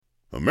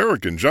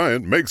American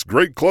Giant makes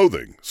great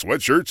clothing,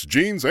 sweatshirts,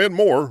 jeans, and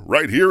more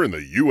right here in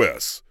the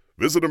U.S.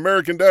 Visit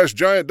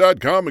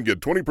American-Giant.com and get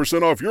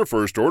 20% off your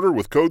first order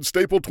with code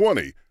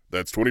STAPLE20.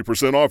 That's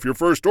 20% off your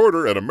first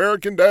order at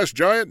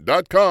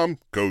American-Giant.com,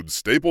 code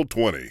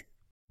STAPLE20.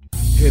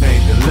 It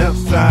ain't the left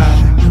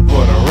side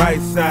or the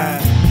right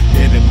side,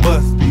 and it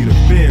must be the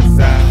fin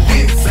side.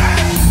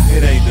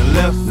 It ain't the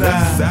left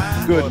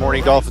side. Good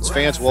morning, Dolphins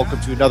fans.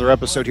 Welcome to another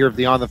episode here of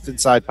the On the Fin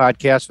Side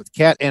podcast with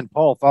Kat and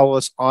Paul. Follow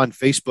us on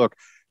Facebook,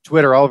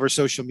 Twitter, all of our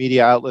social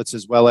media outlets,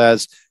 as well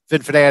as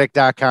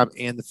FinFanatic.com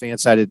and the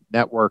Fansided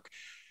Network.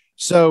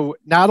 So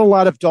not a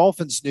lot of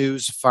Dolphins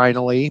news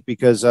finally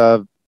because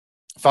of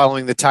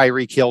following the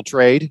Tyreek Hill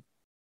trade.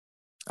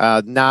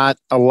 Not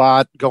a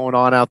lot going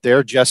on out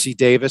there. Jesse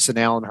Davis and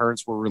Allen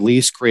Hurns were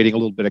released, creating a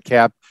little bit of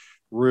cap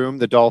room.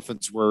 The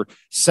Dolphins were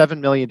 $7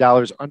 million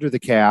under the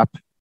cap.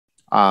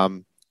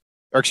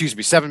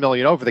 $7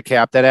 million over the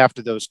cap. That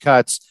after those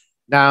cuts,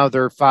 now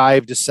they're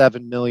 $5 to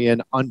 $7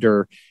 million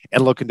under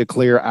and looking to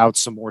clear out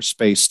some more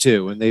space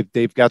too. And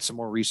they've got some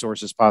more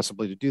resources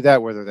possibly to do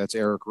that, whether that's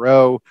Eric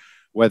Rowe,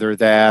 whether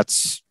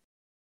that's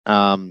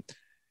Myles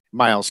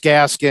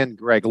Gaskin,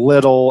 Greg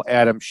Little,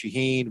 Adam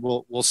Shaheen.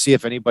 We'll see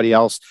if anybody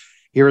else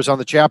here is on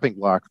the chopping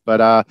block.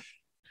 But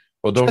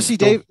don't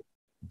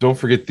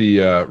forget the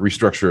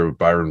restructure of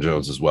Byron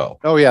Jones as well.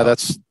 Oh yeah,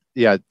 that's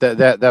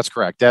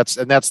correct. That's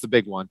the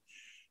big one,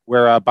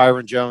 where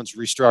Byron Jones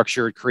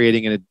restructured,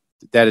 creating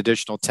that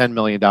additional $10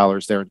 million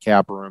there in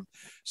cap room.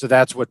 So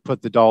that's what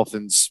put the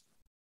Dolphins,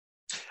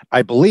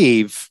 I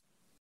believe,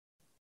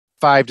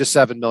 $5 to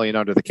 $7 million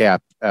under the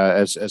cap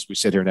as we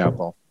sit here now,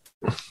 Paul.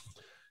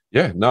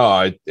 Yeah,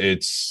 no,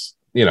 it's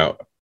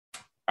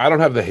I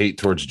don't have the hate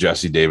towards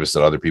Jesse Davis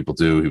that other people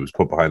do. He was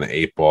put behind the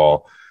eight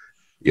ball.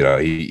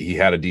 He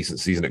had a decent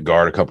season at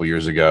guard a couple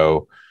years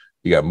ago.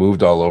 He got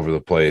moved all over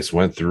the place,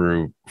 went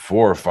through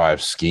 4 or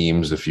 5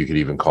 schemes, if you could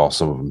even call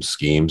some of them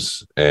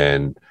schemes.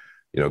 And,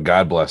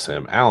 God bless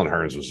him. Allen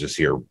Hurns was just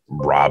here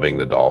robbing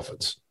the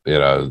Dolphins,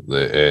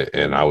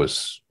 and I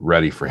was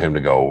ready for him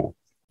to go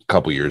a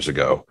couple years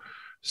ago.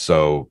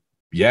 So,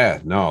 yeah,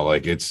 no,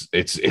 like it's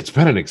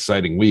been an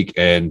exciting week.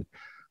 And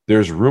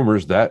there's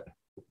rumors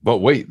but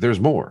wait, there's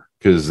more,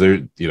 because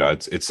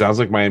it sounds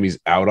like Miami's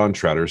out on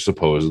Tretter,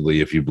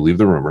 supposedly, if you believe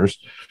the rumors.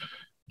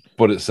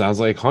 But it sounds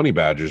like Honey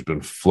Badger's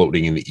been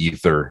floating in the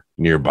ether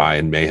nearby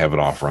and may have an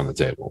offer on the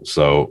table.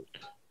 So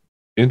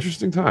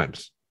interesting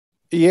times.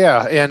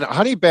 Yeah. And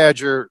Honey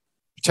Badger,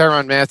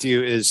 Tyrann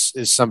Mathieu is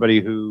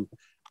somebody who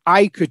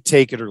I could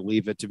take it or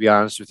leave it, to be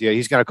honest with you.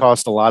 He's going to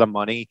cost a lot of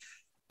money.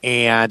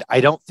 And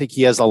I don't think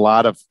he has a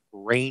lot of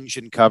range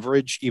and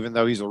coverage, even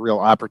though he's a real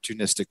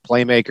opportunistic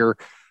playmaker.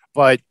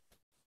 But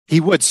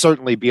he would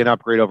certainly be an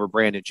upgrade over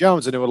Brandon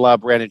Jones, and it would allow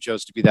Brandon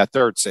Jones to be that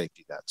third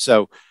safety then.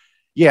 So,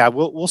 yeah,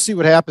 we'll see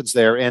what happens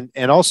there.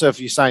 And also, if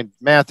you sign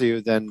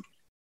Mathieu, then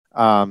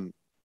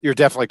you're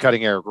definitely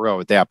cutting Eric Rowe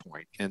at that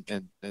point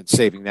and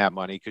saving that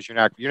money, because you're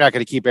not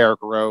going to keep Eric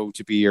Rowe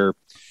to be your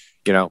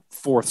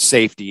fourth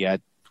safety at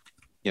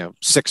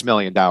 $6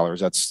 million.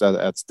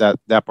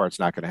 That part's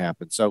not going to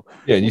happen. So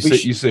yeah, and you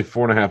say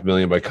 $4.5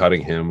 million by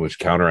cutting him, which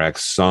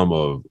counteracts some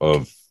of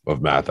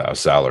Mathieu's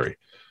salary,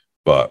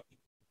 but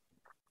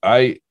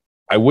I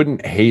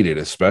wouldn't hate it,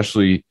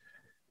 especially.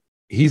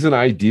 He's an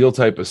ideal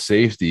type of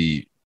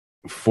safety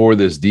for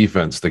this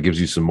defense that gives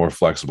you some more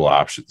flexible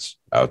options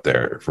out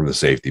there from the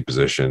safety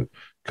position,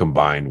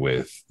 combined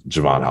with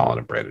Javon Holland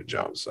and Brandon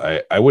Jones.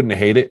 I wouldn't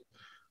hate it.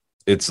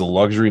 It's a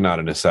luxury, not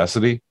a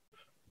necessity.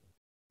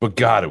 But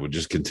God, it would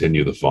just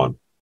continue the fun.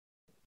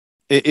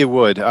 It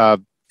would.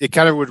 It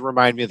kind of would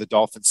remind me of the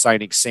Dolphins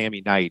signing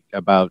Sammy Knight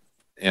about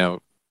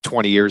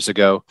 20 years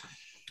ago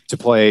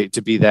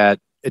to be that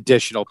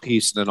additional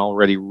piece in an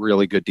already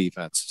really good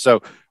defense.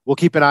 So we'll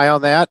keep an eye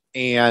on that,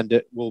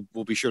 and we'll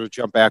be sure to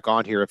jump back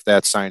on here if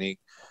that signing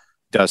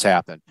does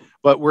happen.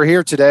 But we're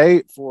here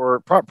today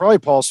for probably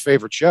Paul's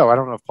favorite show. I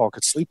don't know if Paul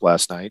could sleep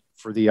last night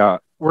for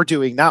we're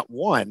doing not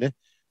one,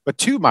 but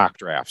 2 mock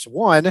drafts.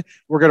 One,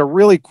 we're going to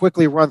really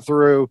quickly run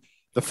through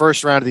the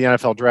first round of the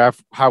NFL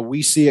draft, how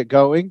we see it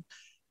going.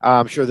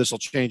 I'm sure this will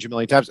change a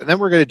million times. And then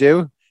we're going to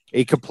do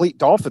a complete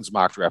Dolphins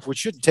mock draft, which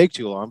shouldn't take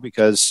too long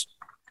because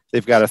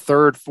they've got a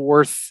 3rd,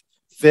 4th,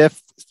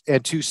 5th,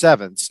 and 2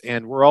 7s.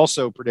 And we're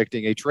also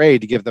predicting a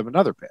trade to give them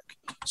another pick.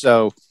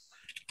 So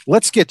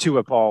let's get to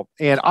it, Paul.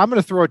 And I'm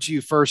going to throw it to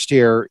you first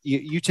here.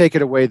 You take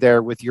it away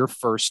there with your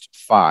first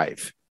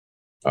 5.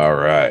 All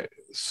right.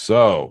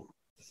 So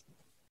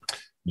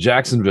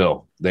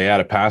Jacksonville, they had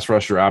a pass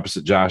rusher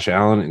opposite Josh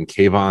Allen and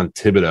Kayvon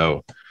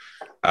Thibodeau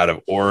out of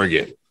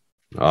Oregon.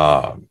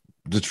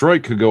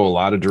 Detroit could go a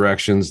lot of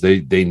directions. They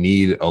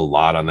need a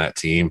lot on that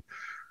team.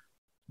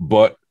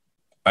 But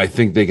I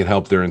think they can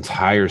help their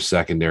entire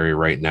secondary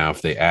right now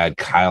if they add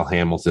Kyle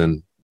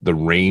Hamilton, the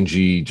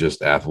rangy,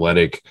 just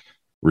athletic,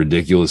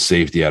 ridiculous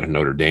safety out of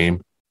Notre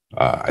Dame.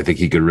 I think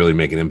he could really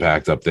make an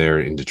impact up there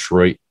in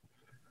Detroit.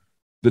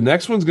 The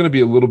next one's going to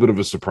be a little bit of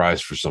a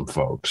surprise for some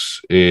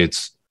folks.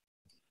 It's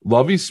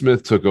Lovie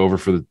Smith took over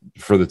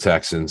for the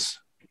Texans.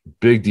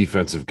 big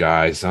defensive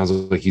guy. Sounds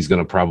like he's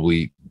going to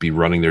probably be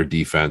running their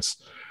defense.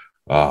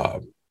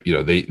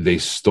 They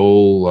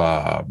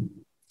stole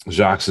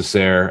Jacques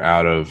Cesare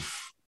out of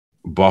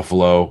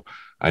Buffalo.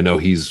 I know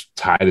he's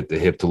tied at the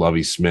hip to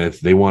Lovie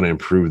Smith. They want to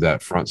improve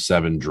that front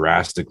seven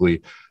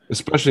drastically,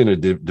 especially in a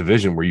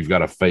division where you've got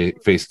to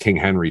face King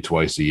Henry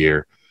twice a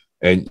year.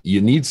 And you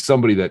need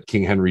somebody that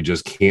King Henry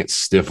just can't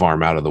stiff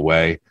arm out of the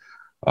way.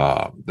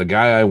 The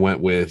guy I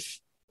went with,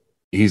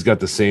 he's got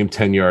the same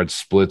 10-yard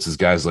splits as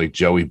guys like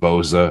Joey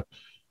Bosa.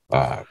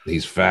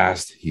 He's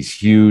fast. He's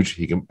huge.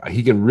 He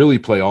can really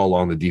play all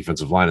along the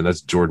defensive line, and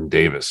that's Jordan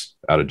Davis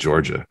out of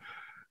Georgia.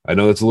 I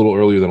know that's a little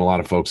earlier than a lot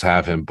of folks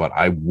have him, but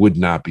I would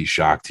not be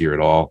shocked here at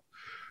all.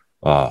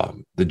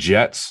 The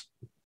Jets,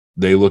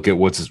 they look at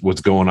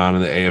what's going on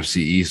in the AFC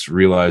East,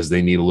 realize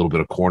they need a little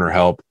bit of corner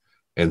help,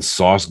 and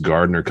Sauce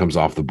Gardner comes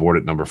off the board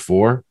at number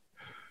 4.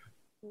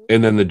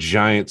 And then the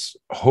Giants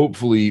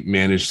hopefully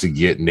manage to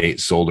get Nate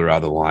Solder out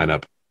of the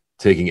lineup,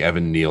 taking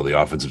Evan Neal, the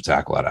offensive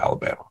tackle out of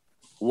Alabama.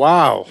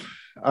 Wow.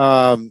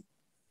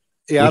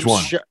 Which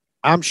one?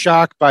 I'm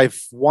shocked by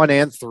 1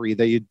 and 3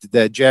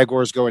 that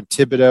Jaguars going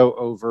Thibodeau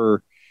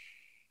over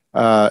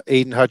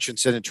Aiden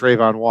Hutchinson and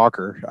Trayvon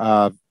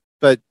Walker.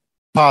 But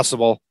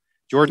possible.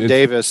 Jordan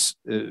Davis.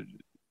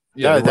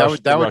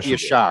 That would be a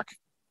shock.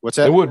 What's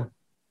that? It would.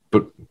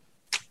 But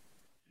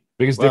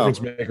biggest difference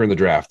maker in the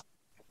draft.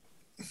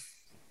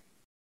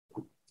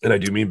 And I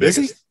do mean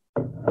biggest.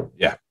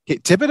 Yeah.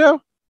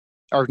 Thibodeau?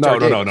 Or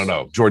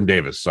no. Jordan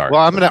Davis. Sorry.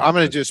 Well, I'm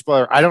gonna do a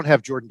spoiler. I don't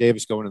have Jordan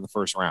Davis going in the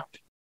first round.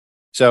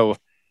 So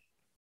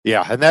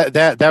yeah, and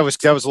that was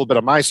a little bit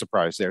of my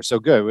surprise there. So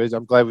good.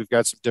 I'm glad we've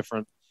got some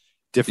different.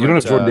 You don't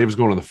have Jordan Davis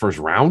going in the first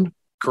round?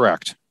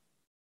 Correct.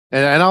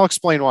 And I'll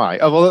explain why.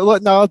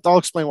 I'll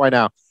explain why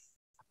now.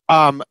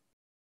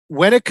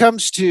 When it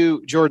comes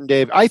to Jordan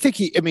Davis, I think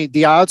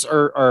the odds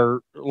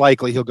are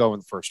likely he'll go in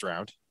the first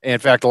round. And in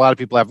fact, a lot of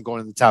people have him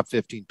going in the top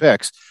 15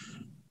 picks.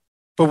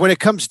 But when it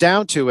comes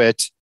down to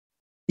it,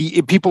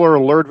 people are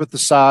allured with the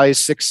size,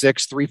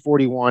 6'6",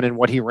 341, and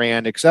what he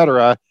ran, et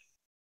cetera.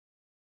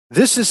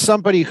 This is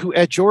somebody who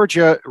at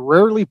Georgia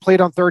rarely played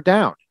on third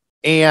down.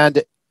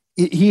 And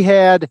he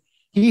had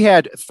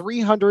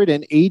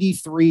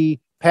 383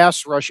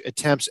 pass rush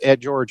attempts at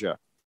Georgia.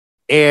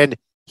 And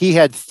he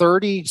had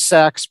 30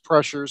 sacks,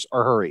 pressures,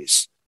 or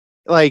hurries.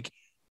 Like,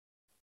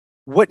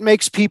 what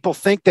makes people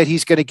think that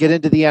he's going to get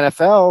into the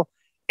NFL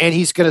and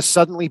he's going to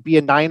suddenly be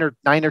a 9 or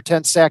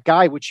 10 sack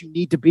guy, which you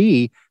need to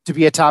be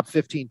a top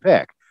 15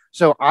 pick?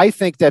 So I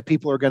think that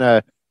people are going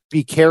to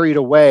be carried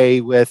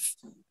away with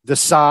the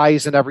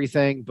size and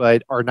everything,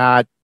 but are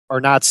not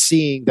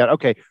seeing that,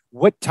 okay,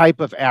 what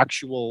type of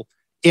actual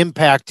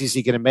impact is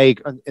he going to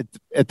make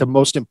at the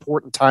most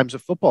important times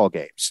of football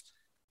games?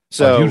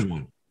 So a huge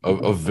one,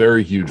 a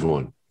very huge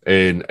one.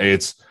 And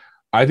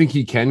I think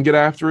he can get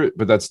after it,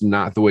 but that's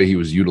not the way he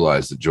was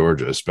utilized at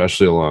Georgia,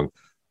 especially along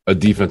a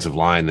defensive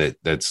line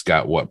that's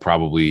got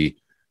probably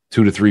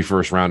 2 to 3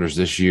 first rounders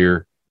this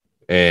year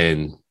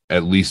and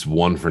at least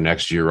 1 for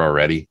next year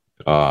already.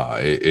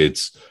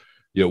 It's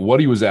what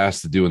he was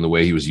asked to do and the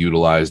way he was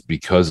utilized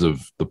because of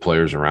the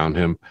players around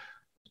him.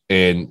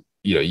 And,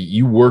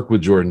 you work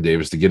with Jordan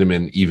Davis to get him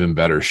in even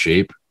better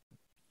shape.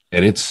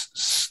 And it's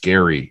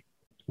scary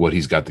what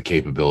he's got the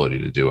capability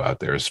to do out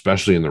there,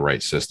 especially in the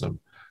right system.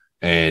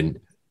 And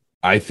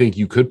I think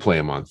you could play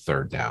him on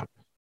third down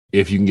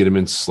if you can get him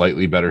in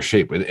slightly better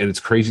shape. And it's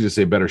crazy to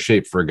say better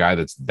shape for a guy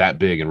that's that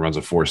big and runs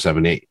a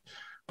 4.78.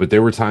 But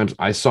there were times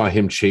I saw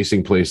him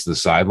chasing plays to the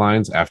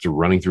sidelines after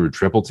running through a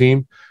triple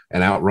team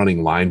and outrunning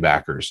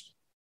linebackers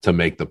to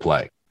make the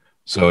play.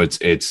 So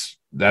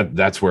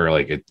that's where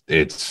like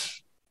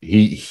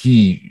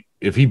he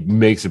if he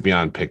makes it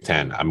beyond pick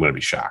 10, I'm going to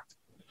be shocked.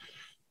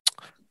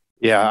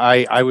 Yeah,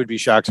 I would be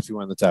shocked if he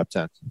went in the top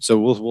 10. So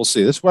we'll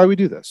see. This is why we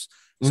do this.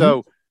 Mm-hmm.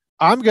 So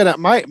I'm gonna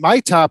my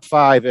top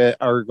 5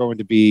 are going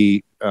to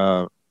be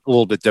a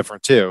little bit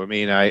different too. I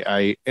mean,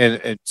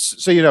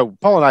 so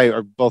Paul and I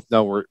both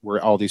know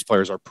where all these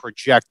players are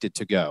projected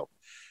to go,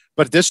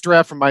 but this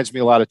draft reminds me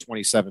a lot of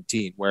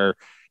 2017, where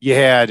you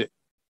had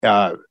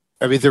there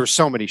were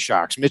so many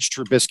shocks. Mitch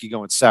Trubisky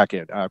going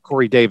 2nd,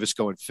 Corey Davis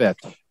going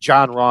 5th,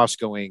 John Ross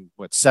going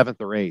 7th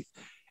or 8th.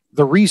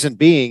 The reason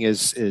being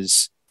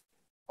is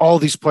all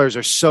these players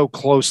are so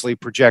closely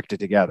projected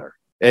together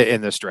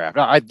in this draft.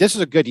 Now, this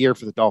is a good year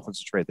for the Dolphins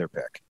to trade their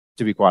pick,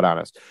 to be quite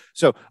honest.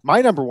 So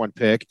my number 1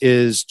 pick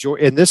is,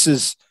 and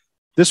this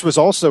was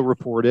also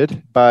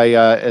reported by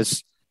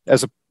as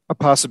a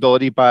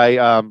possibility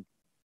by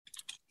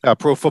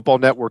Pro Football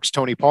Network's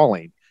Tony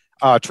Pauline,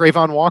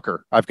 Trayvon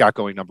Walker. I've got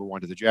going number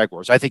 1 to the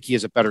Jaguars. I think he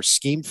is a better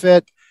scheme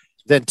fit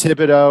than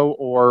Thibodeau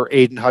or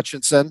Aiden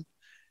Hutchinson.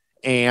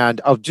 And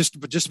just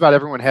about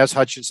everyone has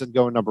Hutchinson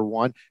going number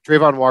 1.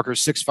 Trayvon Walker,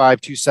 6'5",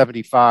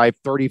 275,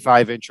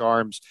 35-inch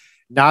arms.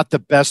 Not the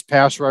best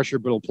pass rusher,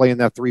 but he'll play in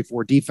that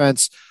 3-4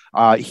 defense.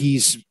 He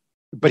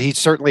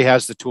certainly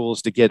has the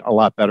tools to get a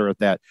lot better at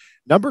that.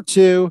 Number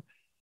 2,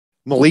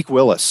 Malik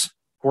Willis,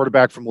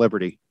 quarterback from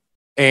Liberty.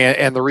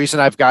 And the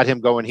reason I've got him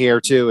going here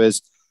too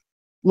is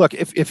look,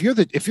 if you're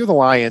the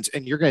Lions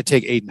and you're going to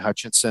take Aiden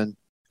Hutchinson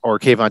or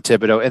Kayvon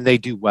Thibodeau and they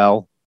do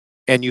well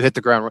and you hit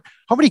the ground,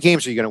 how many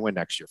games are you going to win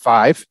next year?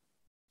 5.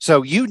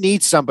 So you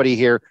need somebody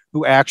here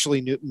who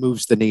actually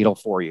moves the needle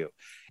for you.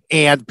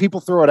 And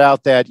people throw it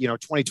out that,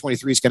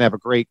 2023 is going to have a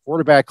great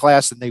quarterback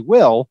class, and they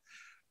will,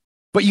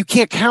 but you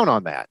can't count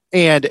on that.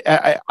 And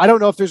I don't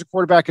know if there's a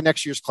quarterback in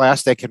next year's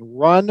class that can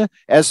run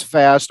as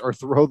fast or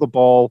throw the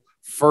ball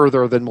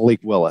further than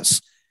Malik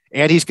Willis.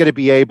 And he's going to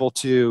be able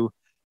to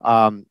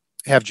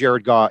have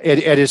Jared Goff.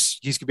 He's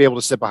going to be able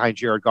to sit behind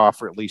Jared Goff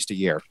for at least a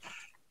year.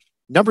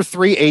 Number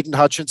 3, Aiden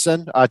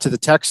Hutchinson to the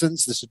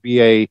Texans. This would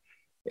be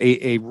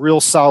a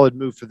real solid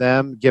move for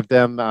them. Give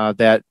them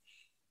that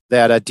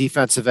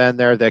defensive end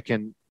there that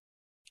can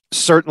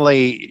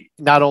certainly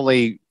not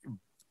only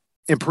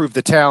improve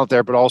the talent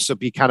there, but also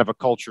be kind of a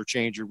culture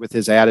changer with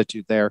his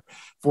attitude there.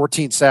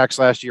 14 sacks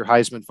last year,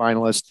 Heisman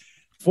finalist.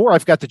 4,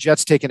 I've got the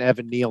Jets taking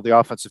Evan Neal, the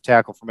offensive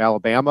tackle from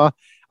Alabama.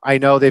 I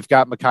know they've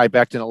got Mekhi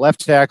Becton at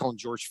left tackle and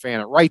George Fant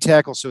at right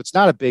tackle, so it's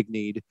not a big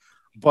need,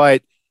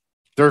 but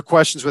there are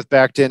questions with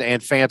Becton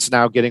and Fant's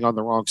now getting on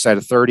the wrong side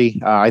of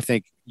 30. I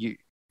think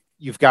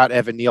you've got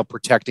Evan Neal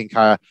protecting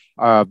Zach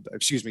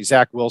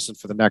Wilson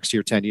for the next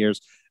 10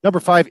 years. Number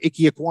 5, Ike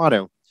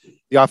Ekwonu,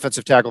 the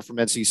offensive tackle from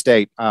NC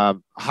State.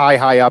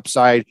 High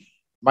upside,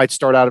 might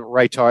start out at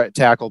right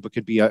tackle, but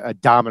could be a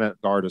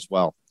dominant guard as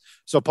well.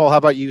 So, Paul, how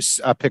about you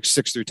pick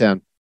 6 through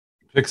 10?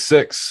 Pick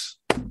 6.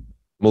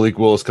 Malik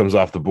Willis comes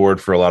off the board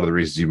for a lot of the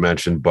reasons you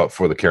mentioned, but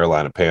for the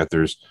Carolina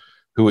Panthers,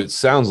 who it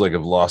sounds like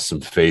have lost some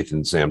faith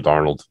in Sam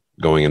Darnold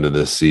going into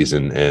this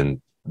season,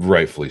 and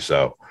rightfully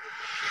so.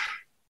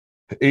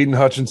 Aiden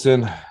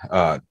Hutchinson,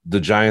 the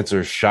Giants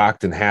are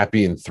shocked and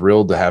happy and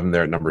thrilled to have him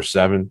there at number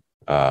 7.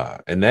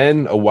 And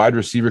then a wide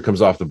receiver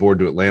comes off the board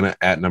to Atlanta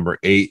at number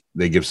 8.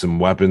 They give some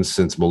weapons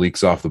since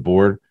Malik's off the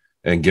board,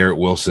 and Garrett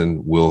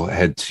Wilson will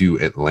head to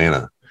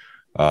Atlanta.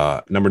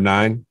 Number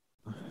 9,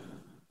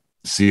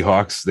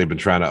 Seahawks. They've been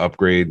trying to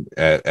upgrade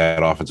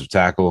at offensive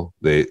tackle.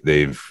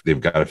 They've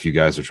got a few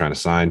guys they're trying to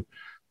sign,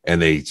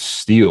 and they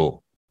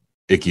steal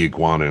Ike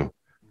Ekwonu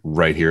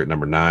right here at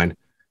number 9.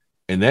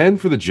 And then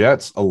for the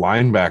Jets, a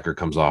linebacker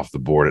comes off the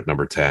board at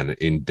number 10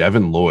 in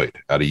Devin Lloyd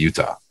out of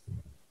Utah.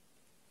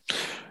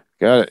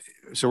 Got it.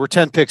 So we're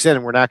 10 picks in,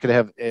 and we're not going to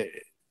have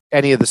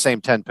any of the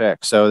same 10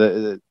 picks.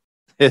 So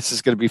this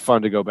is going to be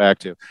fun to go back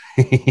to.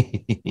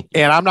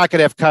 And I'm not going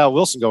to have Kyle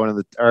Wilson going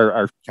in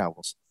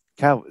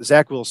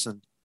Zach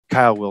Wilson,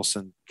 Kyle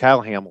Wilson,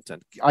 Kyle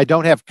Hamilton. I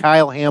don't have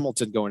Kyle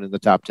Hamilton going in the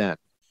top 10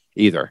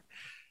 either.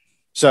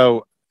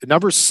 So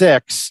number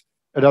 6,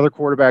 another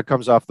quarterback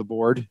comes off the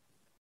board,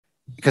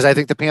 because I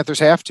think the Panthers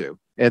have to.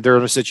 And they're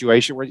in a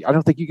situation where I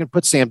don't think you can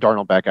put Sam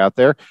Darnold back out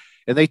there.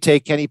 And they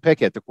take Kenny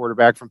Pickett, the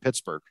quarterback from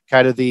Pittsburgh,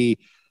 in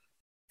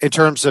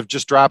terms of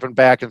just dropping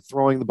back and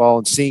throwing the ball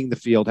and seeing the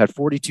field, had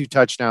 42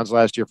 touchdowns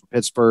last year for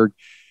Pittsburgh.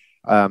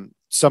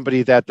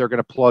 Somebody that they're going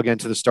to plug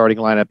into the starting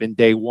lineup in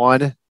day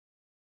 1.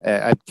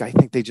 I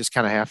think they just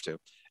kind of have to.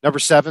 Number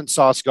 7,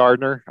 Sauce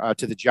Gardner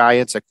to the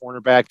Giants at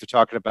cornerback. They're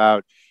talking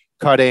about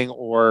cutting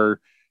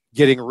or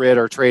getting rid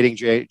or trading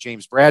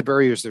James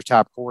Bradbury, who's their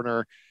top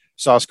corner.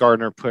 Sauce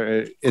Gardner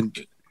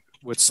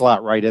would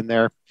slot right in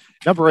there.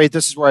 Number 8,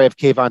 this is where I have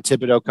Kayvon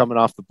Thibodeau coming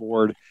off the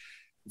board.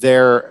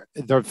 The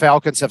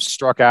Falcons have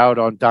struck out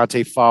on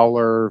Dante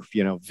Fowler,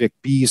 Vic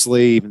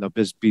Beasley, even though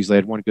Beasley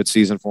had one good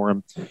season for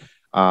him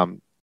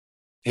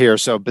here.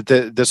 So, but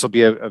this will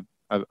be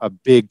a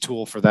big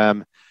tool for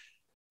them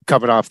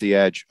coming off the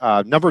edge.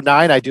 Number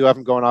 9, I do have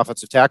him going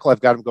offensive tackle. I've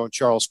got him going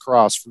Charles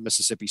Cross from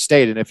Mississippi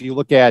State. And if you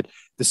look at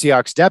the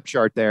Seahawks depth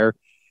chart there,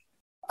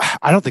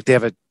 I don't think they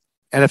have an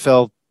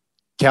NFL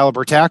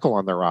caliber tackle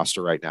on their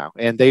roster right now.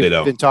 And they've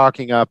been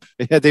talking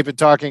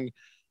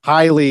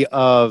highly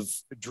of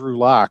Drew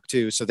Lock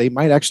too. So they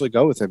might actually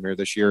go with him here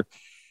this year.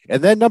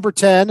 And then number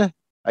 10,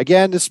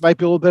 again, this might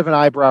be a little bit of an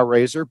eyebrow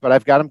raiser, but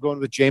I've got him going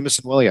with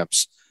Jameson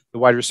Williams, the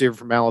wide receiver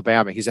from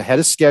Alabama. He's ahead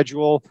of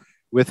schedule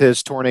with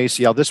his torn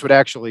ACL. This would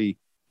actually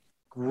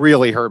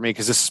really hurt me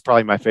because this is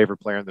probably my favorite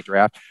player in the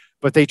draft,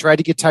 but they tried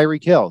to get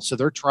Tyreek Hill. So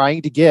they're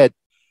trying to get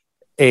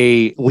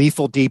a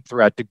lethal deep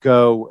threat to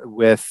go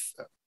with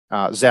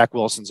Zach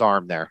Wilson's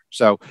arm there.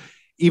 So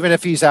even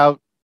if he's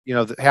out,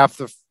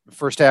 the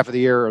first half of the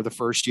year or the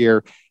first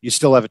year, you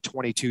still have a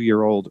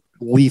 22-year-old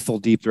lethal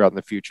deep threat in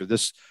the future.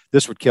 This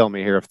would kill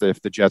me here if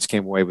the Jets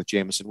came away with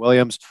Jameson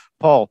Williams.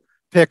 Paul,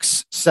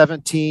 picks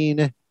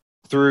 17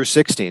 through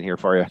 16 here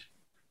for you.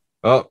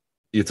 Oh,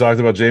 you talked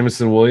about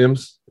Jameson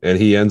Williams, and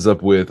he ends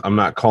up with, I'm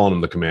not calling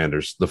them the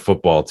Commanders, the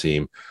football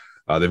team.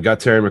 They've got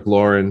Terry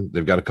McLaurin.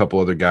 They've got a couple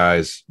other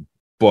guys,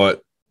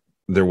 but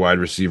their wide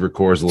receiver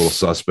core is a little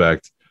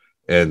suspect.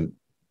 And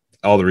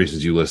all the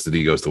reasons you listed,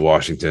 he goes to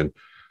Washington.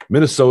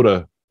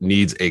 Minnesota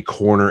needs a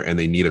corner, and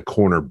they need a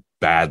corner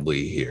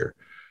badly here.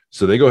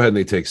 So they go ahead and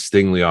they take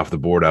Stingley off the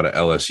board out of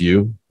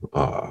LSU.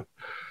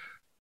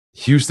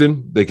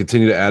 Houston, they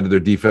continue to add to their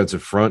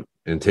defensive front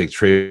and take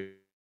Trayvon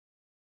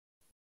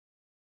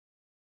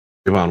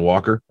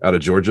Walker out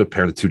of Georgia,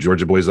 pairing the 2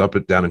 Georgia boys up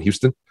down in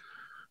Houston.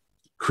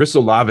 Chris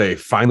Olave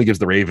finally gives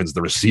the Ravens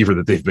the receiver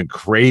that they've been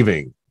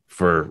craving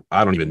for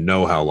I don't even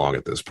know how long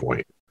at this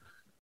point.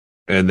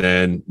 And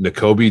then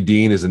Nakobe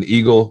Dean is an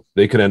Eagle.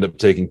 They could end up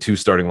taking 2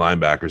 starting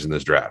linebackers in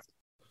this draft.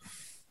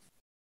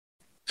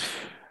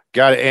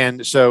 Got it.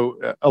 And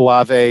so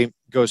Olave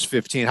goes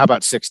 15. How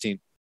about 16?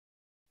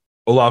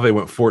 Olave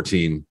went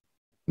 14.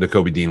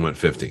 Nakobe Dean went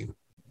 15.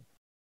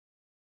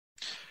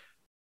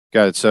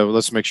 Got it. So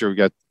let's make sure we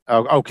got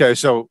okay.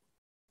 So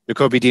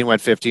Nakobe Dean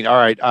went 15. All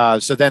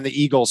right. So then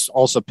the Eagles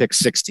also picked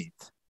 16th.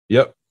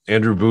 Yep.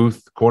 Andrew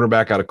Booth,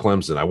 cornerback out of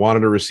Clemson. I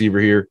wanted a receiver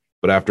here,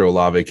 but after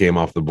Olave came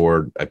off the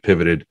board, I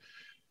pivoted.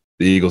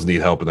 The Eagles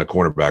need help in that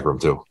cornerback room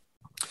too.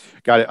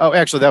 Got it. Oh,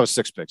 actually, that was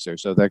 6 picks there.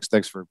 So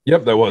thanks for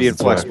that was being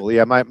flexible. Right.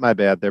 Yeah, my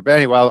bad there. But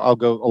anyway, I'll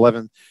go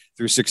 11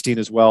 through 16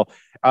 as well.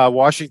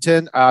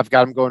 Washington, I've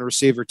got him going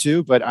receiver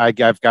too, but I've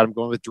got him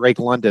going with Drake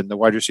London, the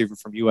wide receiver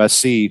from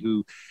USC,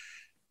 who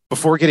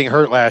before getting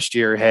hurt last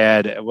year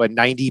had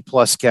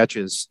 90+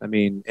 catches. I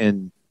mean,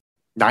 in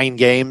 9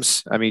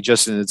 games. I mean,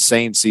 just an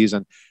insane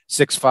season.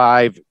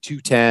 6'5",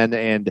 210,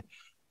 and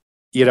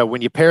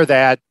when you pair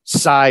that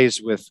size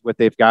with what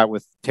they've got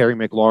with Terry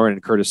McLaurin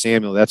and Curtis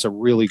Samuel, that's a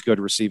really good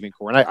receiving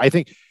core. And I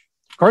think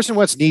Carson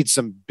Wentz needs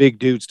some big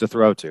dudes to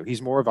throw to.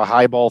 He's more of a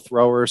high ball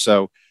thrower,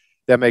 so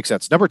that makes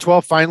sense. Number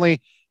 12,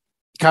 finally,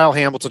 Kyle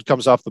Hamilton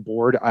comes off the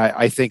board.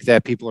 I think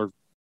that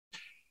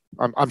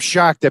I'm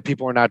shocked that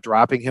people are not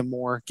dropping him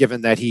more,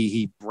 given that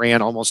he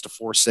ran almost a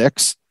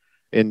 4.6.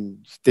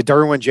 And the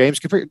Derwin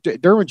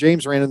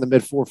James ran in the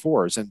mid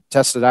 4.4s and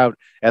tested out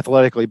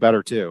athletically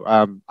better too.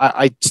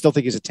 I still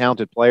think he's a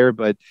talented player,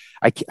 but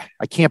I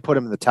can't put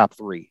him in the top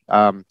 3.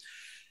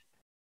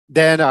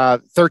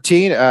 Then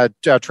 13,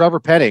 Trevor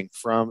Penning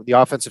from the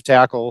offensive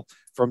tackle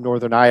from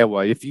Northern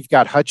Iowa. If you've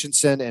got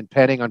Hutchinson and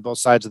Penning on both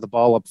sides of the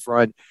ball up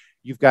front,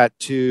 you've got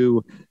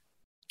 2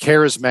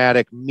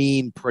 charismatic,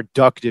 mean,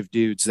 productive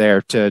dudes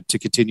there to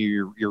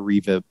continue your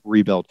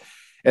rebuild.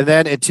 And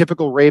then in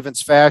typical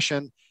Ravens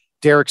fashion,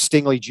 Derek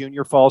Stingley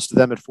Jr. falls to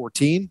them at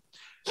 14.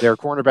 Their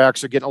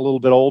cornerbacks are getting a little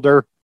bit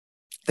older.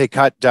 They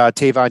cut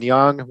Tavon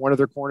Young, one of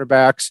their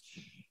cornerbacks.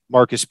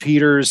 Marcus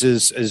Peters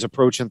is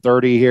approaching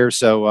 30 here.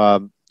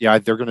 So, they're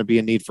going to be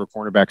in need for a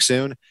cornerback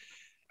soon.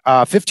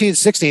 15,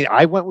 16,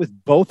 I went with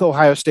both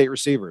Ohio State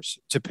receivers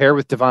to pair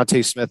with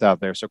Devontae Smith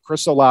out there. So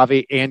Chris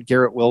Olave and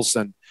Garrett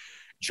Wilson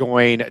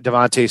join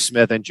Devontae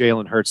Smith and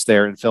Jalen Hurts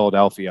there in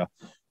Philadelphia.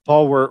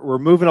 Paul, we're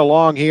moving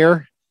along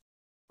here.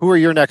 Who are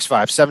your next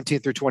 5,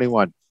 17 through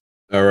 21?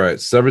 All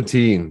right,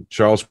 17,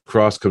 Charles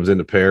Cross comes in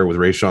to pair with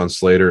Rashawn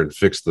Slater and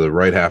fix the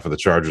right half of the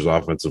Chargers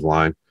offensive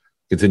line,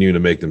 continuing to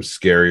make them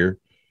scarier.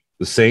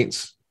 The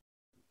Saints,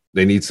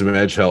 they need some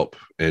edge help,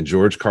 and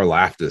George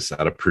Karlaftis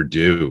out of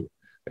Purdue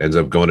ends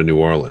up going to New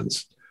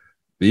Orleans.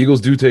 The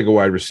Eagles do take a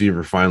wide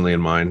receiver finally in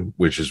mind,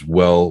 which is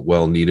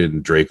well needed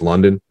in Drake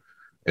London.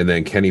 And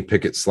then Kenny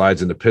Pickett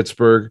slides into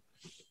Pittsburgh.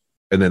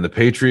 And then the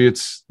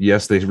Patriots,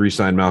 yes, they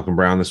re-signed Malcolm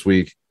Brown this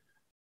week.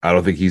 I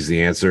don't think he's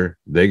the answer.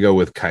 They go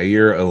with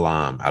Kaiir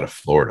Elam out of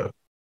Florida,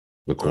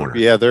 the corner.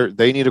 Yeah,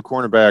 they need a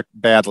cornerback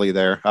badly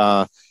there.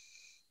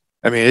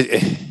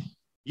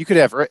 You could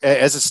have,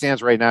 as it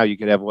stands right now, you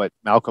could have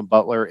Malcolm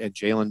Butler and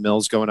Jalen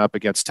Mills going up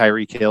against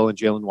Tyreek Hill and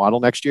Jalen Waddle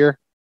next year.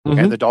 Mm-hmm.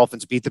 And the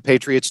Dolphins beat the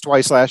Patriots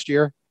twice last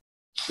year.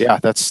 Yeah,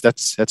 that's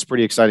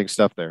pretty exciting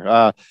stuff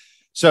there.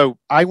 So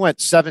I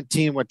went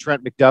 17 with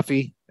Trent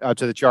McDuffie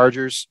to the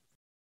Chargers.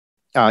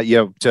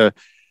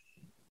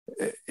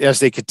 As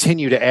they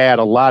continue to add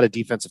a lot of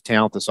defensive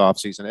talent this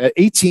offseason. At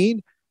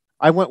 18,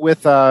 I went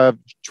with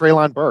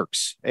Treylon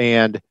Burks,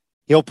 and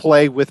he'll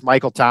play with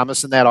Michael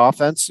Thomas in that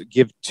offense,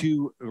 give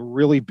 2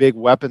 really big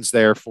weapons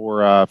there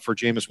for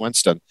Jameis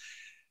Winston.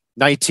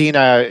 19,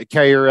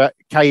 Kaiir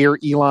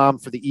Elam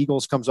for the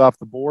Eagles comes off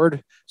the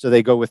board, so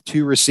they go with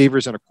 2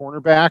 receivers and a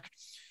cornerback.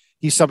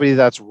 He's somebody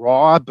that's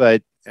raw,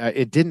 but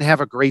it didn't have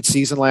a great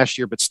season last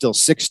year, but still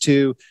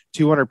 6'2",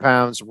 200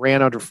 pounds,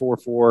 ran under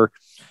 4.4,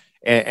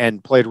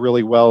 and played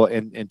really well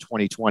in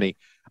 2020.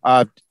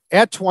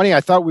 At 20,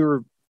 I thought we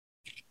were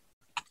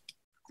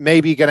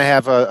maybe going to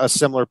have a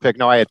similar pick.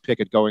 No, I had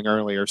Pickett going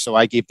earlier, so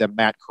I gave them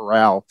Matt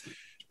Corral,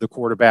 the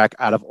quarterback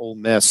out of Ole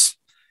Miss.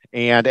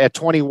 And at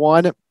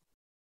 21,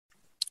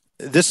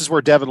 this is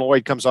where Devin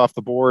Lloyd comes off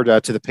the board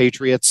to the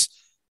Patriots.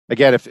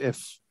 Again, if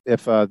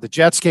the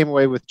Jets came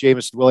away with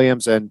Jameson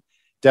Williams and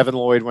Devin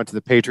Lloyd went to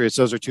the Patriots,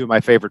 those are 2 of my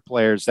favorite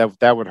players.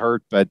 That would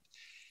hurt, but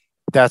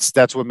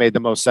that's what made the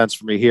most sense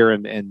for me here.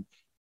 And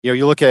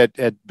you look at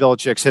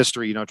Belichick's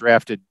history,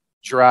 drafted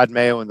Gerard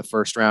Mayo in the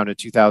first round in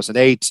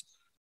 2008.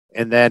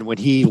 And then when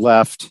he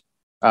left,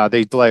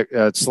 they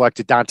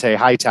selected Dante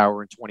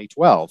Hightower in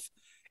 2012.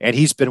 And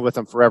he's been with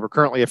them forever,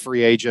 currently a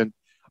free agent.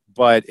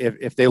 But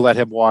if they let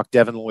him walk,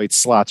 Devin Lloyd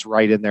slots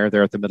right in there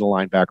at the middle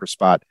linebacker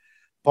spot.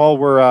 Paul,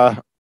 we're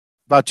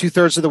about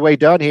 2/3 of the way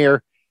done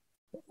here.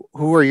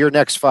 Who are your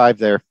next 5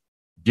 there?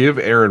 Give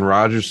Aaron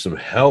Rodgers some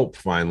help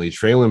finally.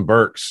 Treylon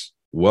Burks,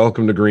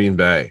 welcome to Green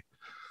Bay.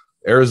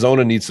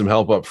 Arizona needs some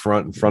help up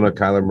front in front of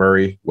Kyler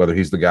Murray, whether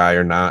he's the guy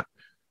or not.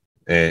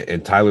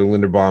 And Tyler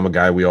Linderbaum, a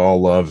guy we all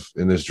love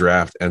in this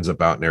draft, ends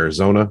up out in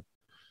Arizona.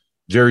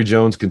 Jerry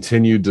Jones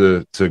continued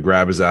to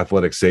grab his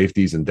athletic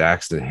safeties, and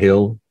Daxton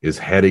Hill is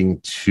heading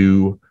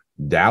to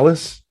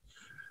Dallas.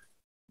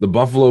 The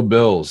Buffalo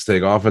Bills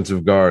take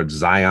offensive guard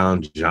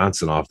Zion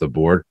Johnson off the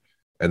board,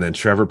 and then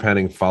Trevor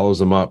Penning follows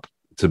him up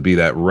to be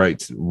that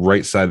right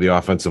side of the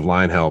offensive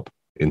line help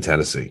in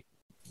Tennessee.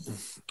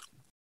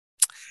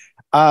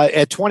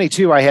 At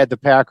 22, I had the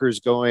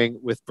Packers going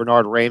with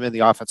Bernard Raymond,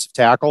 the offensive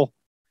tackle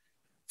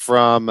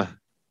from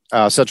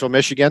Central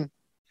Michigan.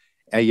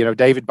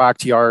 David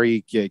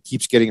Bakhtiari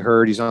keeps getting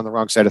hurt. He's on the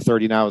wrong side of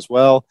 30 now as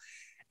well.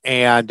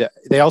 And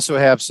they also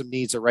have some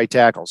needs at right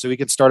tackle. So he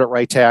can start at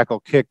right tackle,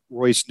 kick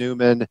Royce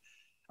Newman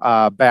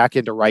back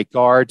into right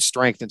guard,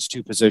 strengthens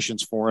two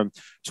positions for him.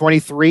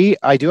 23,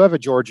 I do have a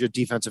Georgia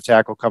defensive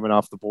tackle coming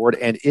off the board,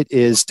 and it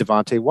is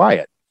Devontae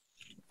Wyatt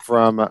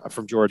from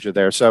Georgia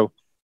there. So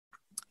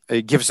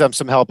it gives them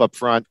some help up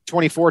front.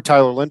 24,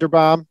 Tyler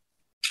Linderbaum,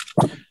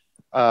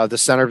 the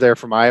center there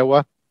from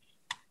Iowa.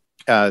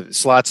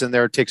 Slots in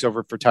there, takes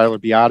over for Tyler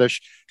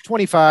Biadasz.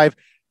 25,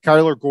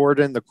 Kyler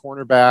Gordon, the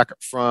cornerback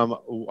from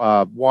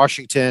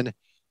Washington,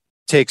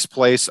 takes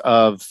place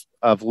of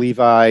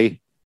Levi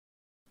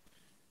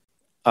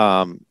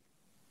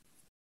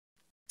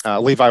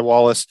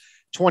Wallace.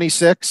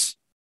 26,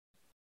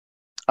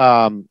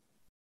 Tyler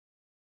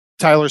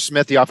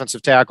Smith, the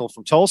offensive tackle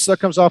from Tulsa,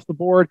 comes off the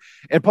board.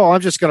 And Paul,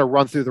 I'm just going to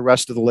run through the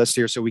rest of the list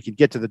here so we can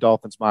get to the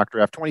Dolphins mock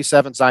draft.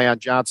 27, Zion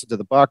Johnson to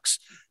the Bucks.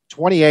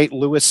 28,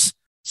 Lewis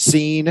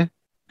Cine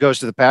goes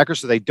to the Packers,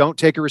 so they don't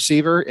take a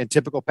receiver in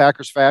typical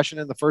Packers fashion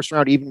in the first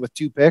round, even with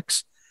 2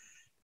 picks.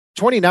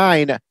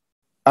 29,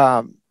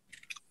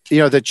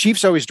 the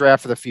Chiefs always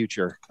draft for the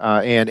future,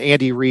 and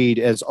Andy Reid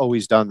has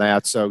always done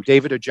that. So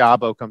David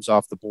Ojabo comes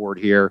off the board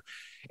here,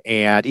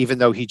 and even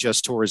though he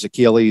just tore his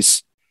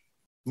Achilles,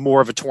 more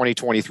of a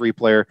 2023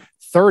 player.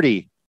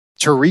 30,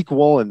 Tariq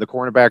Woolen, the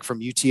cornerback from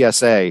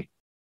UTSA,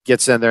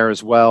 gets in there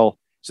as well.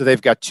 So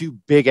they've got 2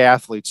 big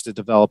athletes to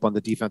develop on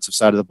the defensive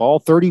side of the ball.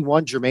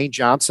 31, Jermaine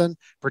Johnson,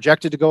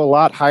 projected to go a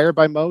lot higher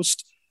by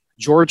most.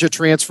 Georgia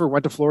transfer,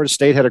 went to Florida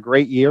State, had a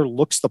great year,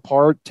 looks the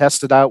part,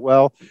 tested out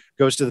well,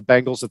 goes to the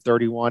Bengals at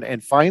 31.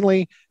 And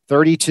finally,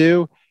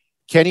 32,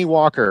 Kenny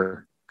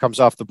Walker comes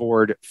off the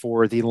board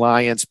for the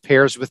Lions,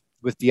 pairs with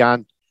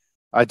DeAndre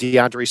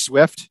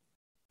Swift.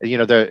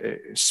 The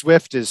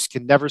Swift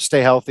can never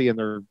stay healthy,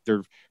 and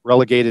they're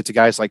relegated to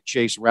guys like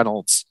Chase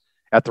Reynolds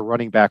at the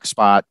running back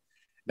spot.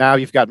 Now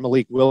you've got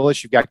Malik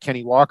Willis, you've got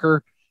Kenny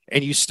Walker,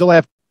 and they still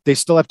have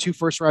 2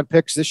 first-round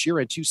picks this year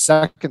and 2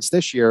 seconds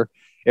this year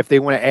if they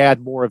want to add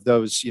more of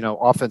those,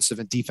 offensive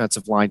and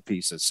defensive line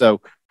pieces.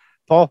 So,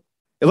 Paul,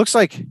 it looks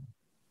like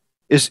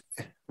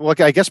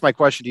I guess my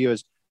question to you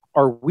is,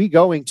 are we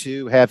going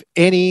to have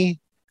any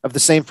of the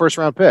same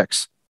first-round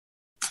picks?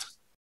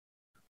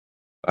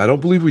 I don't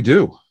believe we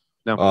do.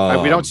 No,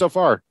 we don't so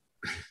far.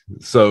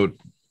 So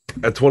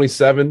at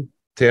 27,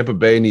 Tampa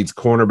Bay needs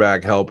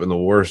cornerback help in the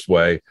worst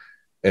way.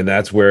 And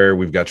that's where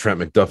we've got Trent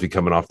McDuffie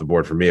coming off the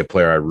board for me, a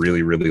player I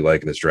really, really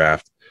like in this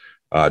draft.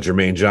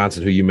 Jermaine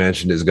Johnson, who you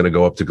mentioned, is going to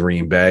go up to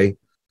Green Bay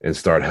and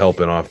start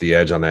helping off the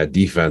edge on that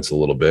defense a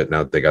little bit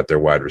now that they got their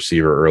wide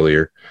receiver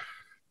earlier.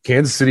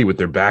 Kansas City with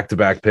their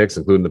back-to-back picks,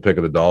 including the pick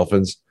of the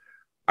Dolphins.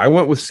 I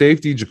went with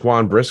safety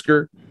Jaquan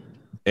Brisker,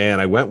 and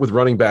I went with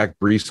running back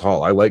Breece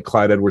Hall. I like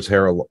Clyde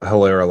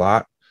Edwards-Helaire a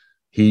lot.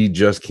 He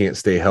just can't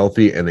stay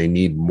healthy, and they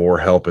need more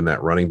help in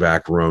that running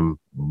back room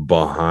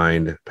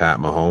behind Pat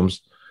Mahomes.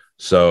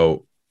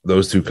 So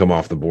those 2 come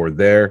off the board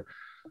there.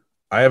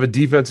 I have a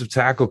defensive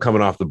tackle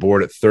coming off the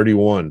board at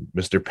 31.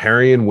 Mr.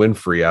 Perrion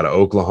Winfrey out of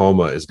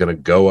Oklahoma is going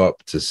to go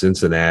up to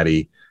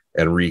Cincinnati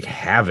and wreak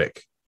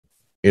havoc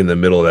in the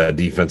middle of that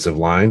defensive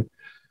line.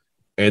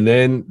 And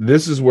then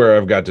this is where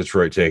I've got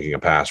Detroit taking a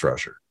pass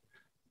rusher.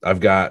 I've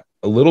got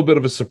a little bit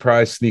of a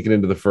surprise sneaking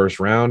into the first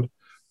round,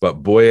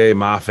 but Boye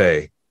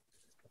Mafe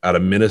out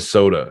of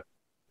Minnesota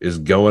is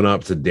going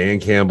up to Dan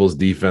Campbell's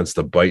defense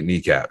to bite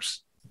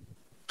kneecaps.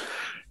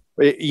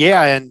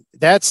 Yeah, and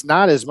that's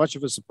not as much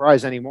of a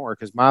surprise anymore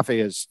because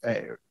Mafe is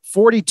a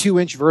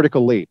 42-inch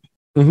vertical leap.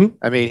 Mm-hmm.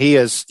 I mean, he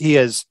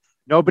is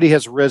nobody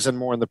has risen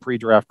more in the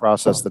pre-draft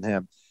process than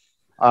him.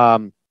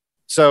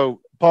 So,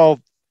 Paul,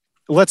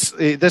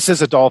 this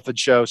is a Dolphin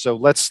show, so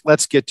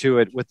let's get to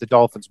it with the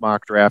Dolphins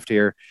mock draft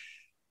here.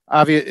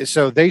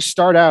 So they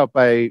start out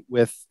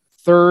with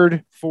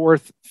 3rd,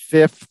 4th,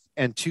 5th,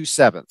 and 2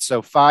 7th.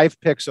 So 5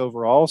 picks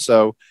overall.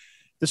 So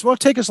this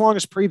won't take as long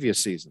as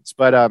previous seasons,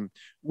 but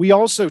we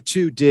also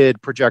too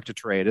did project a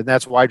trade, and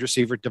that's wide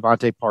receiver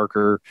Devontae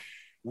Parker.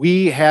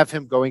 We have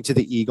him going to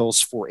the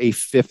Eagles for a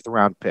 5th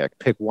round pick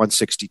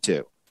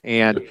 162,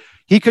 and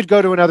he could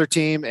go to another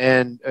team.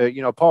 And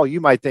Paul,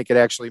 you might think it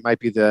actually might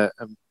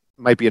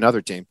be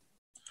another team.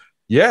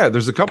 Yeah,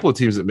 there's a couple of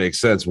teams that make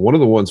sense. One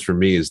of the ones for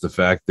me is the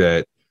fact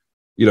that,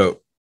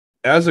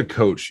 as a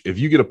coach, if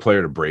you get a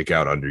player to break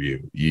out under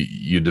you,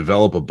 you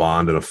develop a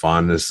bond and a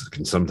fondness that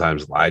can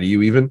sometimes lie to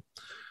you even.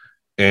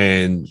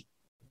 And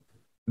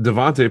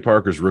Devontae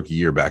Parker's rookie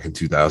year back in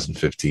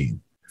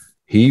 2015,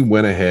 he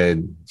went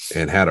ahead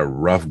and had a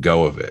rough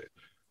go of it.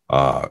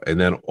 And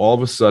then all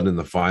of a sudden in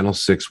the final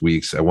 6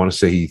 weeks, I want to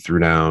say he threw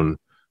down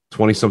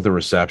 20-something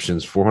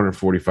receptions,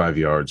 445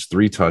 yards,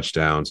 3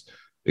 touchdowns,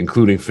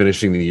 including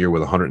finishing the year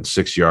with a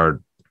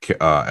 106-yard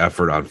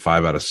effort on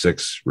 5 out of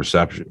 6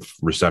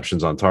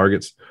 receptions on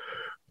targets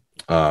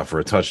for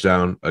a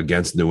touchdown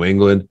against New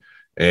England,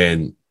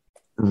 and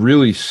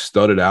really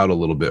studded out a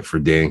little bit for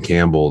Dan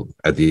Campbell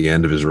at the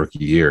end of his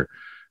rookie year.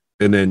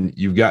 And then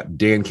you've got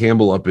Dan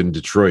Campbell up in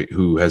Detroit,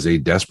 who has a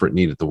desperate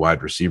need at the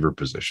wide receiver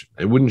position.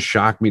 It wouldn't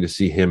shock me to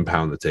see him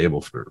pound the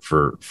table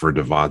for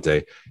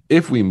Davante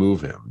if we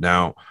move him.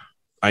 Now,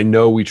 I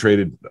know we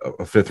traded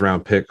a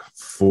 5th-round pick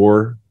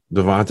for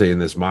Davante in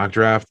this mock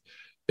draft.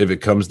 If it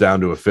comes down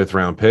to a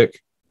 5th-round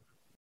pick,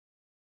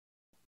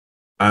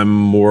 I'm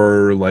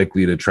more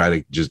likely to try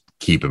to just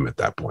keep him at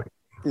that point.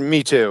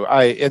 Me too.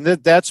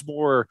 That's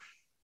more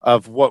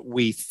of what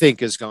we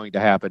think is going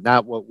to happen,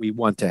 not what we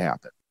want to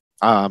happen.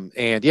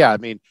 And yeah, I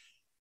mean,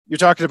 you're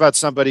talking about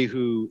somebody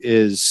who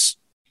is,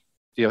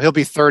 he'll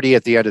be 30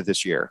 at the end of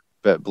this year,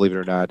 but believe it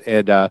or not.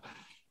 And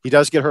he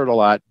does get hurt a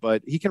lot,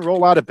 but he can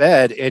roll out of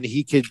bed and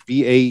he could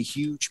be a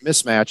huge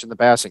mismatch in the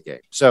passing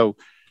game. So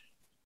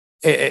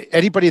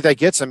anybody that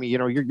gets, I mean,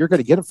 you're going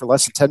to get him for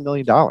less than $10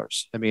 million.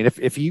 I mean,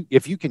 if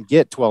you can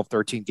get 12,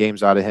 13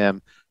 games out of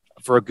him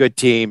for a good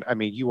team, I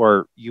mean, you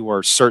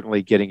are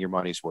certainly getting your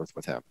money's worth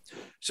with him.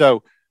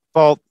 So,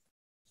 Paul,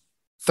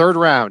 3rd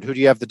round, who do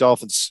you have the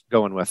Dolphins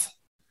going with?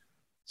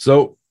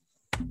 So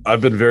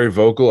I've been very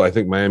vocal. I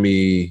think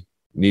Miami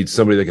needs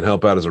somebody that can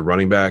help out as a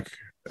running back,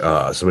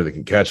 somebody that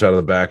can catch out of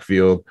the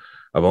backfield.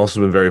 I've also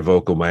been very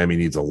vocal. Miami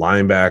needs a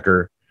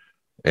linebacker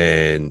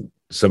and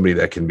somebody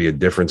that can be a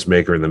difference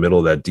maker in the middle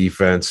of that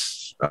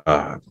defense.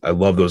 I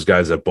love those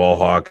guys that ball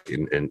hawk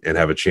and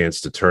have a chance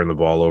to turn the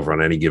ball over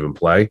on any given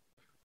play.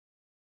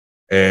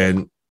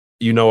 And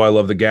I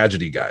love the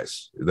gadgety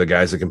guys, the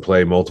guys that can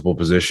play multiple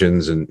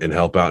positions and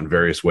help out in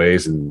various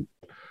ways and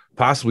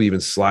possibly even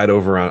slide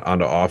over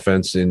onto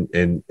offense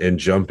and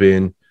jump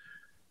in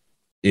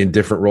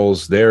different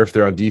roles there if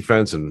they're on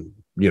defense and,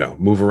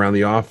 move around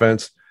the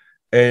offense.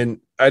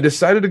 And I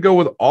decided to go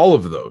with all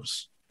of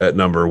those at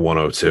number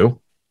 102.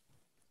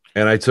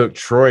 And I took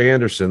Troy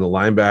Anderson, the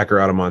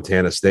linebacker out of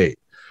Montana State.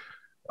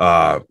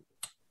 I'm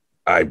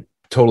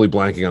totally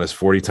blanking on his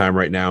 40 time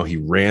right now. He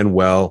ran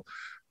well.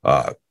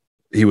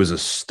 He was a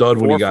stud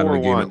when he got in the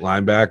game at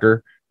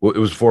linebacker. Well, it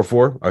was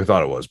 4-4. I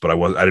thought it was, but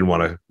I didn't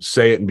want to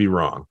say it and be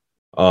wrong.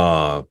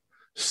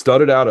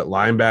 Studded out at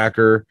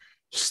linebacker,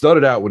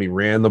 studded out when he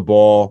ran the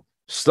ball,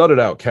 studded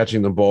out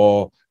catching the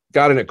ball,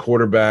 got in at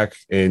quarterback,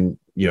 and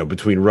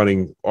between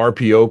running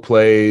RPO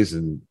plays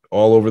and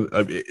all over.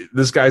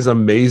 This guy's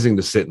amazing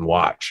to sit and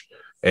watch,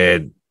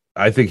 and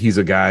I think he's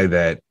a guy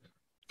that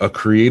a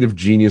creative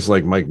genius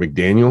like Mike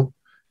McDaniel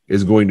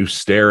is going to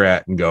stare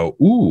at and go,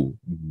 "Ooh,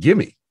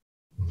 gimme."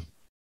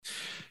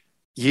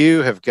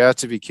 You have got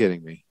to be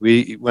kidding me.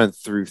 We went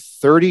through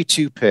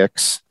 32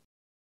 picks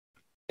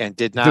and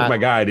did not took my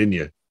guy, didn't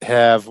you?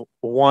 Have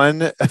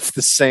one of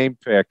the same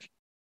pick.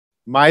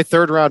 My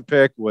 3rd round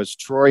pick was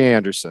Troy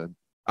Anderson.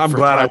 I'm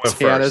glad I went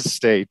Montana first.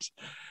 State.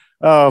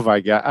 Oh my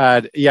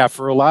God. Yeah,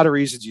 for a lot of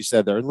reasons you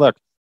said there. And look,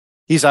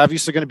 he's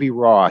obviously going to be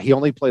raw. He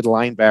only played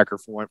linebacker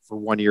for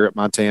 1 year at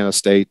Montana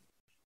State,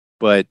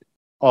 but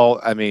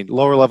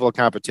lower level of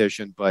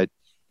competition, but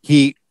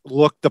he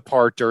looked the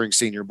part during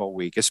Senior Bowl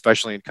week,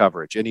 especially in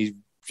coverage. And he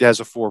has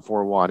a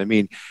 4.41. I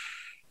mean,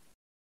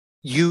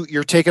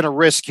 you're taking a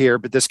risk here,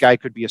 but this guy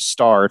could be a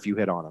star if you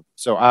hit on him.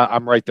 So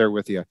I'm right there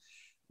with you.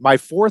 My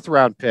 4th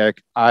round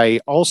pick, I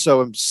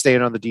also am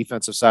staying on the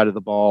defensive side of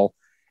the ball.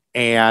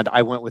 And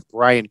I went with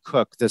Brian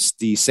Cook, the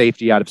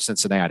safety out of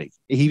Cincinnati.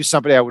 He was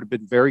somebody I would have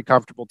been very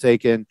comfortable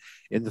taking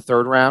in the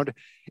 3rd round.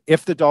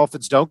 If the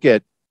Dolphins don't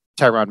get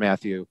Tyrann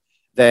Mathieu,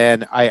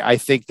 then I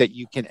think that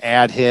you can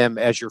add him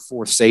as your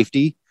 4th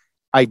safety.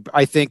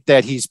 I think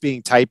that he's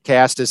being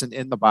typecast as an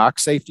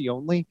in-the-box safety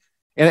only,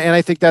 and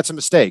I think that's a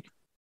mistake.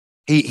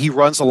 He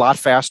runs a lot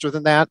faster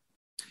than that,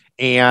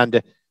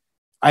 and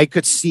I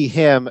could see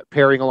him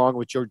pairing along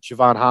with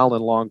Javon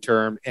Holland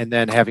long-term and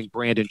then having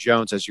Brandon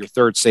Jones as your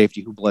 3rd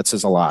safety who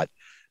blitzes a lot.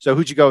 So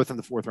who'd you go with in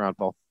the 4th round,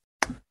 Paul?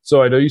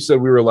 So I know you said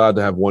we were allowed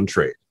to have one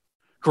trade.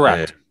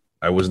 Correct. And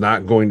I was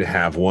not going to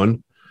have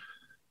one.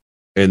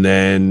 And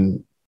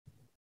then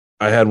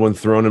I had one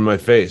thrown in my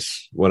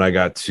face when I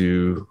got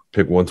to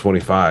pick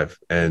 125.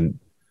 And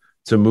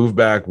to move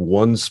back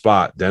one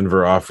spot,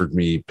 Denver offered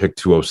me pick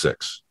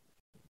 206.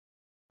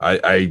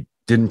 I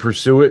didn't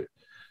pursue it.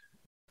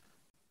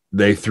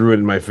 They threw it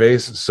in my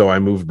face, so I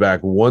moved back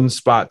one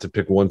spot to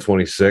pick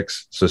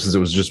 126. So since it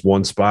was just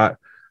one spot,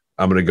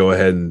 I'm going to go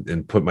ahead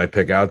and put my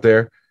pick out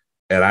there.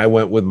 And I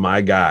went with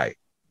my guy,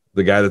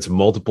 the guy that's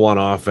multiple on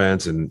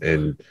offense,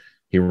 and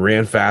he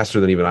ran faster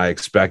than even I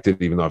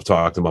expected, even though I've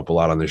talked him up a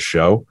lot on this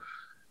show.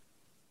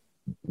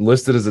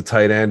 Listed as a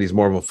tight end, he's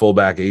more of a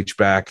fullback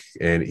H-back,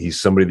 and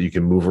he's somebody that you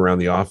can move around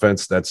the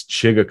offense. That's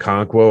Chig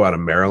Okonkwo out of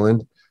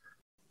Maryland.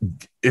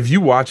 If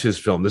you watch his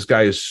film, this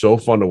guy is so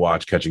fun to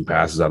watch catching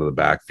passes out of the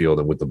backfield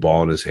and with the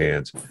ball in his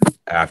hands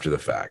after the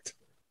fact.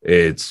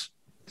 It's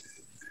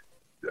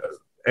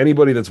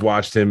anybody that's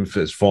watched him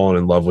has fallen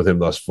in love with him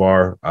thus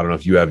far. I don't know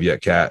if you have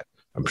yet, Kat.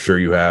 I'm sure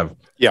you have.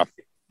 Yeah.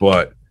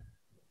 But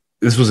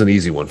this was an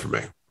easy one for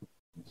me.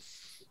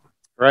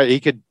 Right. He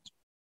could,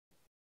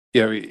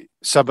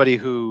 somebody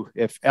who,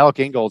 if Alec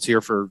Ingold's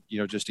here for,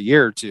 just a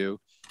year or two,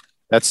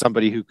 that's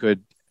somebody who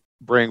could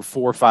bring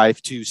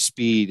 4.52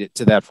 speed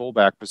to that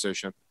fullback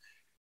position.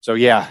 So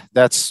yeah,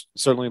 that's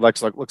certainly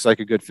looks like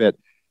a good fit.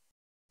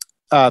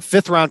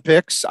 5th round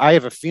picks. I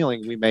have a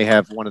feeling we may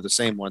have one of the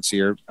same ones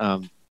here.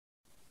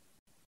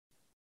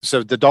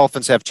 So the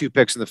Dolphins have 2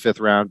 picks in the 5th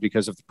round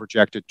because of the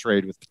projected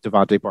trade with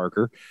Devontae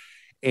Parker.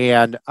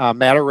 And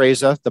Matt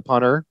Araiza, the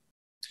punter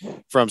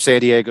from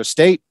San Diego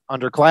State,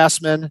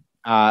 underclassman.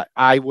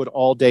 I would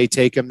all day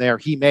take him there.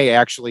 He may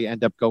actually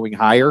end up going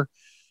higher.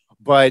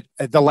 But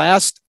the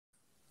last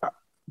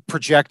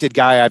projected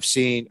guy I've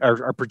seen,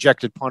 or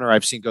projected punter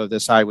I've seen go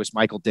this high, was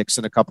Michael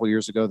Dixon a couple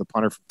years ago, the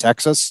punter from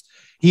Texas.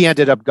 He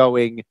ended up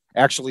going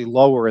actually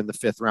lower in the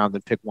 5th round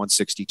than pick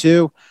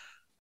 162.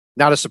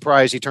 Not a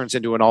surprise. He turns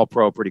into an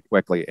all-pro pretty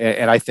quickly.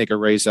 And I think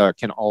Araiza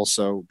can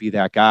also be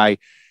that guy.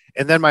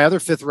 And then my other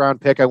 5th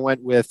round pick, I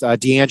went with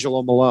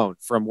D'Angelo Malone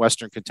from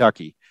Western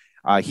Kentucky.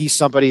 He's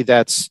somebody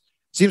that's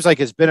seems like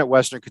has been at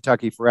Western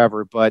Kentucky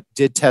forever, but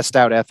did test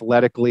out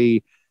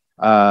athletically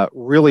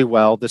really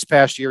well. This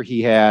past year,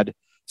 he had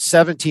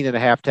 17 and a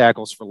half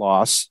tackles for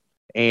loss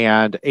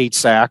and 8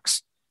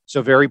 sacks.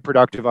 So very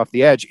productive off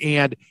the edge.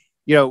 And,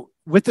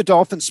 with the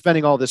Dolphins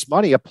spending all this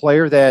money, a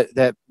player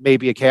that may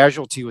be a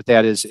casualty with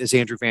that is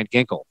Andrew Van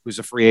Ginkel, who's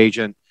a free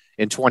agent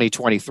in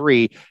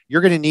 2023.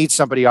 You're going to need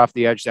somebody off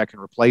the edge that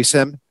can replace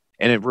him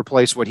and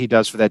replace what he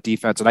does for that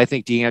defense. And I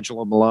think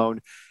D'Angelo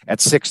Malone at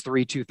 6'3",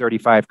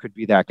 235 could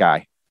be that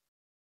guy.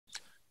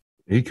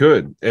 He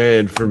could.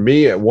 And for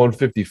me at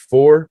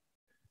 154,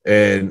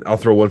 and I'll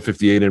throw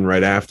 158 in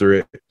right after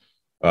it,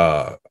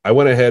 I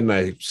went ahead and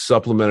I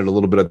supplemented a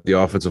little bit at the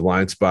offensive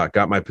line spot,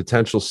 got my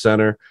potential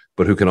center,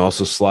 but who can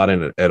also slot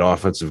in at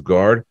offensive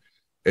guard.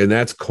 And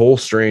that's Cole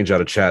Strange out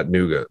of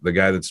Chattanooga, the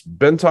guy that's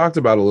been talked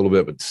about a little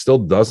bit, but still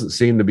doesn't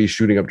seem to be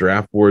shooting up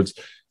draft boards,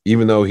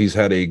 even though he's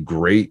had a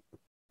great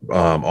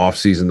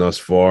offseason thus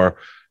far.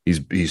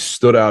 He's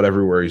stood out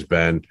everywhere he's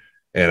been.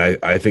 And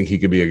I think he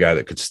could be a guy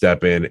that could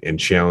step in and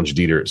challenge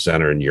Dieter at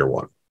center in year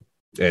 1.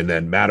 And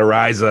then Matt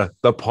Araiza,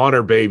 the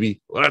punter,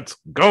 baby. Let's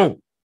go.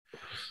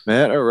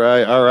 Matt, all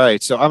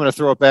right. So I'm going to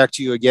throw it back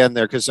to you again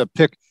there because you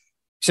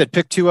said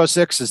pick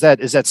 206. Is that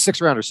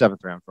 6th round or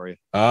 7th round for you?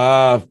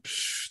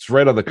 It's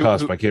right on the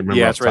cusp. I can't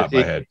remember off the top of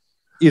my head.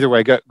 Either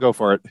way, go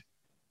for it.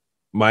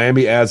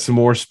 Miami adds some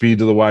more speed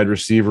to the wide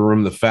receiver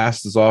room. The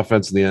fastest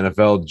offense in the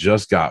NFL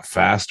just got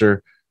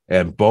faster.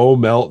 And Bo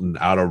Melton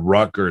out of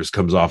Rutgers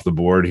comes off the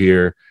board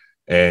here.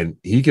 And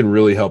he can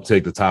really help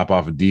take the top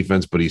off of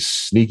defense, but he's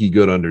sneaky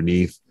good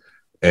underneath.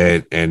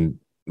 And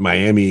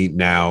Miami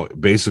now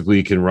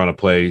basically can run a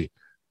play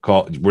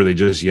where they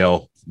just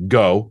yell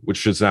go, which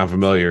should sound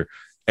familiar,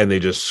 and they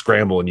just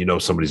scramble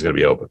and somebody's going to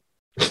be open.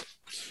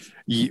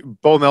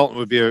 Bo Melton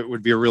would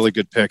be a really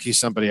good pick. He's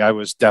somebody I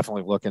was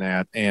definitely looking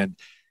at, and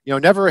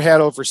never had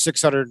over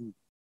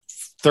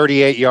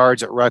 638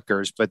 yards at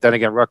Rutgers, but then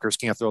again, Rutgers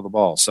can't throw the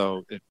ball,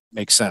 so it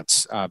makes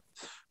sense.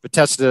 But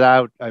tested it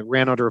out. I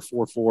ran under a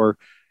 4.4.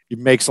 It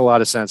makes a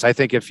lot of sense. I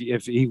think if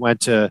he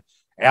went to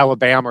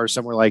Alabama or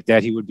somewhere like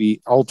that, he would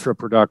be ultra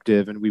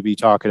productive, and we'd be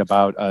talking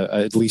about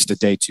at least a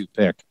day 2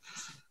 pick.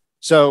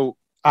 So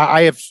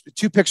I have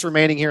 2 picks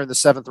remaining here in the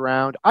 7th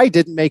round. I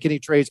didn't make any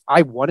trades.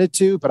 I wanted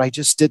to, but I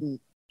just didn't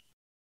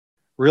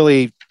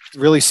really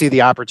see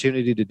the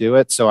opportunity to do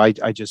it. So I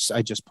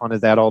just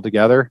punted that all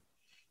together.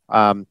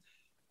 In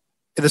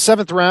the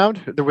 7th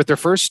round, with their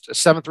first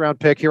 7th round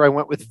pick here, I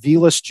went with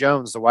Velus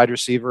Jones, the wide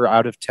receiver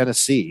out of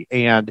Tennessee.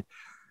 And,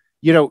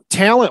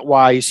 talent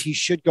wise, he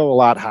should go a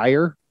lot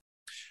higher.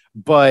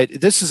 But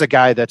this is a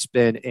guy that's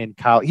been in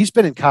college. He's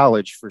been in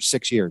college for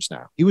 6 years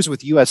now. He was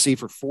with USC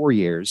for 4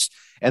 years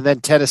and then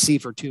Tennessee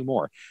for 2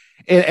 more.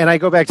 And I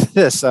go back to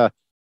this.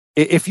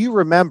 If you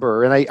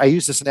remember, and I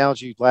used this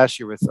analogy last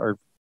year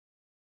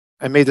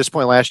I made this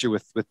point last year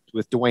with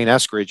Dwayne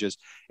Eskridge, is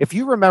if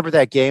you remember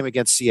that game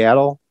against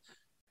Seattle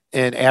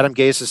in Adam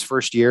Gase's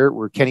first year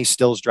where Kenny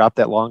Stills dropped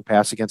that long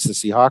pass against the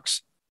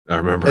Seahawks. I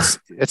remember.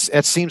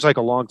 It seems like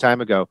a long time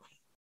ago.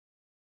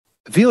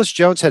 Velus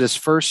Jones had his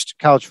first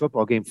college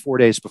football game 4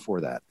 days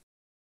before that.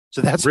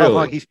 So that's really?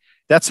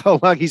 how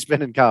long he's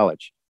been in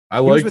college. I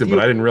liked it, but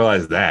I didn't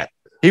realize that.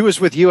 He was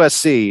with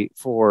USC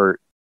for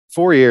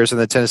 4 years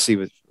and then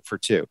Tennessee for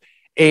 2.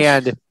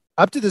 And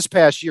up to this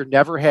past year,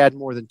 never had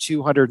more than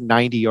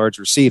 290 yards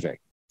receiving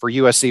for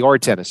USC or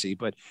Tennessee.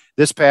 But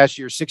this past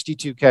year,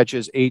 62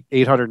 catches,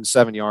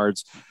 807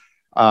 yards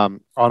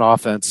on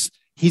offense.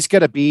 He's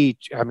going to be,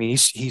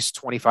 he's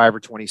 25 or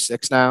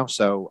 26 now.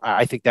 So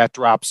I think that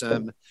drops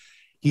him.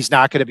 He's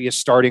not going to be a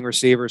starting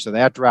receiver, so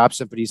that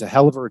drops him, but he's a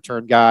hell of a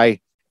return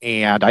guy.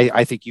 And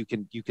I think you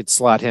could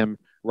slot him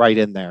right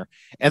in there.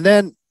 And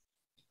then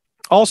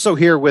also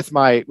here with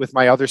my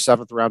other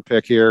 7th round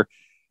pick here,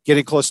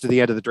 getting close to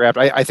the end of the draft,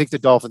 I think the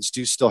Dolphins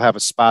do still have a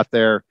spot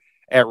there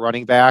at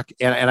running back,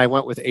 and I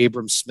went with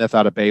Abram Smith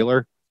out of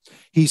Baylor.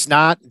 He's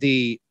not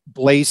the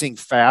blazing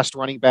fast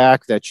running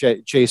back that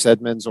Chase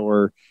Edmonds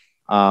or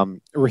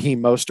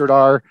Raheem Mostert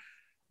are,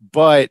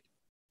 but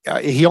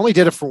he only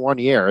did it for 1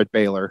 year at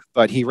Baylor,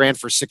 but he ran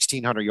for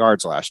 1,600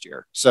 yards last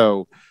year.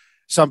 So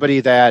somebody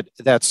that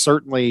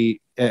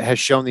certainly has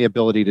shown the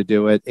ability to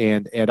do it.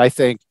 And I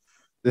think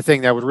the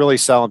thing that would really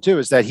sell him too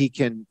is that he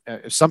can,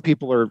 some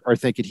people are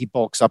thinking he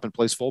bulks up and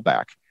plays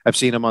fullback. I've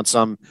seen him on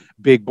some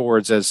big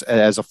boards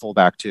as a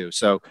fullback too.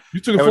 So you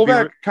took a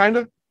fullback, kind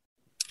of?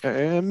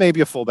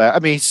 Maybe a fullback. I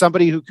mean,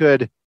 somebody who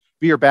could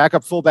be your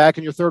backup fullback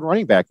and your third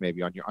running back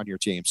maybe on your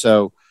team.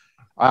 So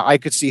I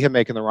could see him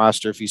making the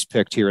roster if he's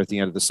picked here at the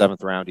end of the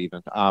 7th round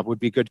even. Would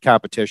be good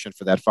competition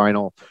for that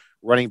final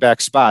running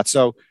back spot.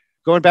 So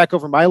going back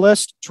over my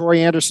list, Troy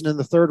Anderson in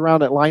the 3rd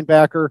round at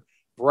linebacker,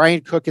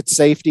 Brian Cook at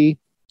safety.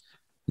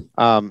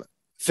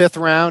 5th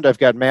round, I've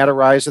got Matt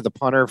Araiza, the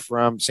punter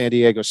from San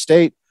Diego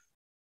State.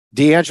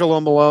 D'Angelo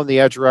Malone,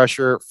 the edge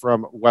rusher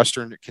from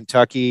Western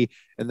Kentucky.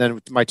 And then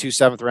my 2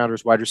 7th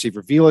rounders, wide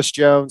receiver Velus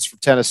Jones from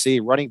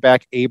Tennessee, running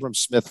back Abram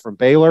Smith from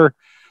Baylor.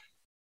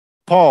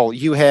 Paul,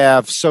 you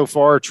have so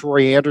far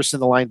Troy Anderson,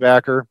 the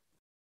linebacker,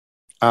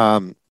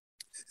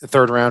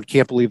 3rd round.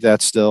 Can't believe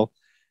that still.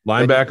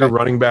 Linebacker,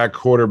 running back,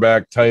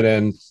 quarterback, tight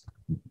end,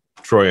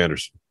 Troy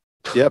Anderson.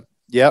 Yep.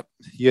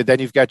 Then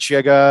you've got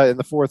Chiga in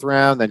the 4th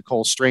round. Then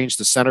Cole Strange,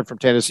 the center from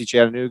Tennessee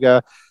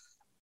Chattanooga.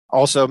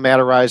 Also Matt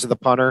Araiza, the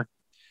punter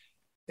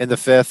in the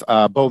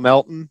 5th. Bo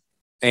Melton.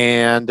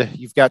 And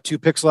you've got 2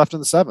 picks left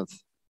in the 7th.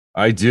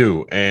 I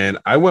do. And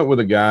I went with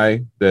a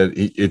guy that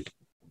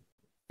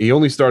he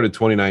only started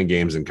 29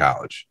 games in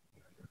college.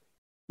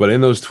 But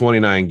in those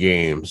 29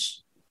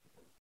 games,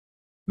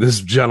 this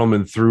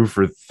gentleman threw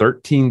for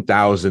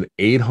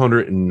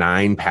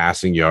 13,809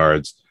 passing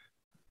yards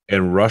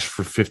and rushed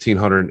for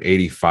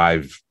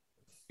 1,585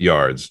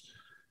 yards.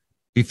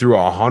 He threw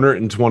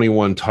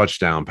 121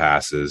 touchdown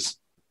passes.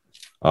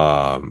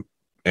 And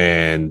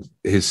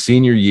his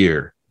senior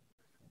year,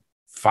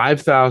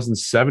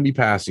 5,070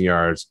 passing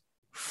yards,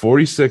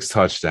 46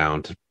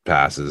 touchdown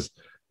passes,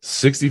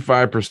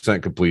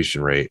 65%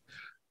 completion rate.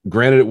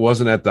 Granted, it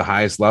wasn't at the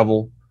highest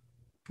level,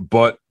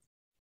 but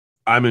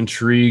I'm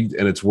intrigued,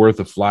 and it's worth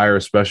a flyer,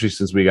 especially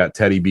since we got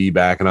Teddy B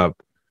backing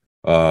up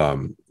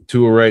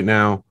Tua right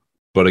now.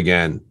 But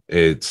again,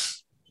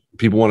 it's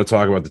people want to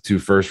talk about the 2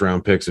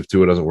 first-round picks if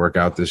Tua doesn't work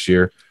out this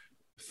year.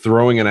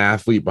 Throwing an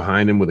athlete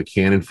behind him with a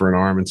cannon for an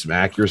arm and some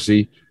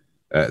accuracy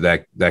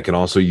that can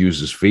also use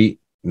his feet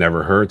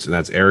never hurts, and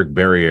that's Eric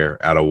Berriere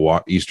out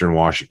of Eastern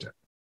Washington.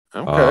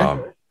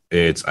 Okay.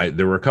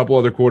 There were a couple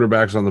other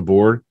quarterbacks on the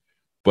board,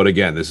 but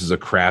again, this is a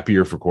crap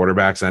year for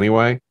quarterbacks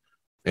anyway.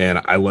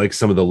 And I like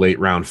some of the late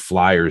round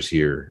flyers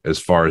here as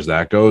far as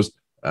that goes,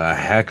 a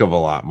heck of a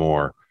lot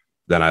more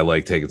than I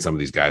like taking some of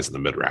these guys in the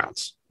mid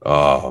rounds.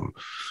 And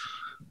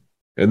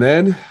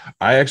then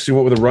I actually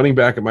went with a running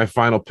back at my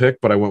final pick,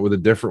 but I went with a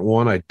different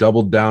one. I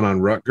doubled down on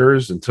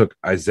Rutgers and took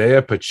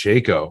Isaiah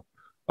Pacheco,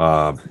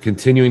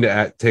 continuing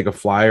to take a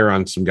flyer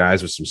on some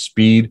guys with some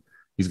speed.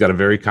 He's got a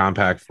very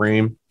compact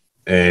frame,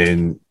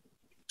 and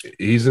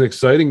he's an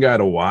exciting guy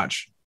to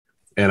watch.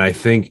 And I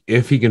think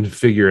if he can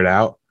figure it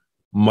out,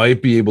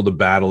 might be able to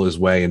battle his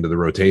way into the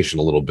rotation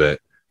a little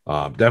bit.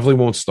 Definitely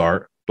won't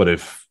start, but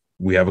if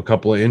we have a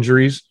couple of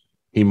injuries,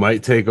 he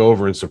might take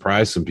over and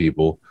surprise some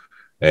people.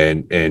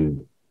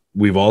 And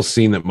we've all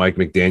seen that Mike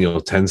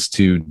McDaniel tends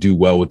to do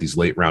well with these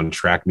late round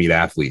track meet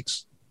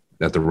athletes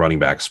at the running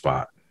back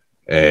spot.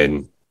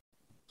 And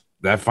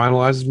that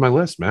finalizes my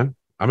list, man.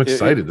 I'm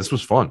excited. This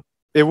was fun.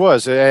 It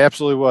was. It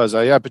absolutely was.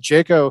 Yeah,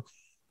 Pacheco,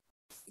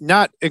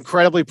 not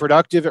incredibly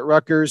productive at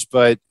Rutgers,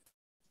 but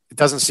it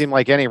doesn't seem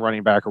like any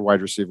running back or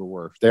wide receiver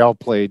were. They all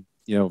played,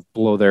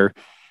 below their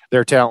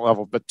talent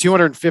level. But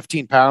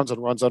 215 pounds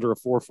and runs under a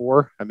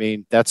 4.4. I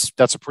mean, that's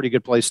a pretty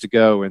good place to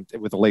go, and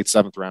with a late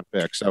 7th round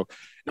pick. So,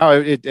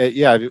 no,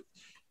 it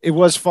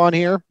was fun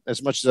here.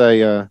 As much as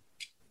I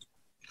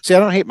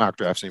don't hate mock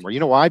drafts anymore. You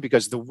know why?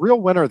 Because the real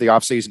winner of the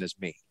offseason is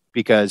me.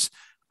 Because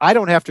I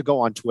don't have to go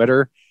on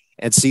Twitter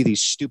and see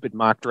these stupid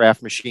mock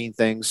draft machine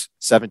things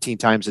 17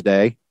 times a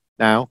day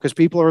now, because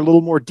people are a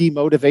little more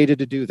demotivated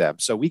to do them.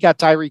 So we got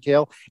Tyreek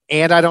Hill,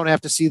 and I don't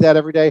have to see that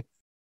every day.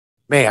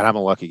 Man, I'm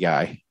a lucky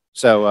guy.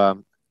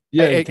 So,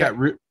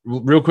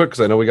 real quick,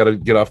 because I know we got to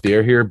get off the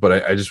air here,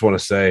 but I just want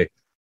to say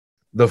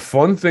the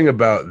fun thing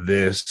about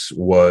this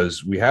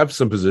was we have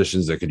some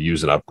positions that could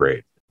use an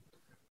upgrade.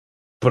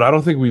 But I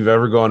don't think we've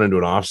ever gone into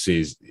an off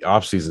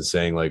season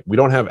saying, like, we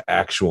don't have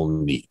actual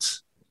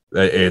needs.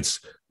 It's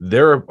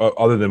there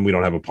other than we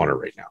don't have a punter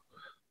right now.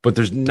 But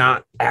there's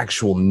not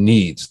actual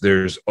needs.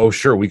 There's,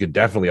 sure, we could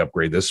definitely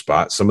upgrade this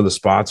spot. Some of the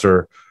spots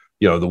are,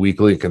 the weak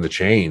link in the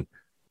chain.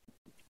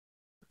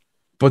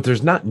 But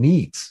there's not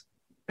needs.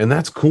 And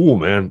that's cool,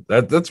 man.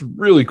 That's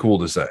really cool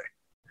to say.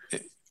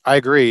 I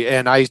agree.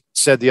 And I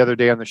said the other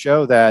day on the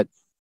show that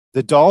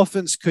the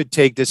Dolphins could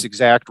take this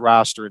exact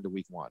roster into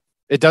week 1.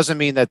 It doesn't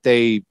mean that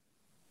they,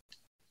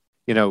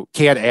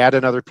 can't add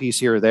another piece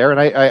here or there. And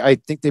I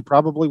think they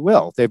probably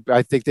will.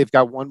 I think they've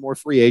got one more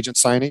free agent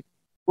signing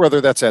whether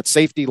that's at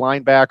safety,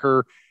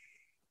 linebacker,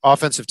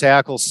 offensive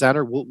tackle,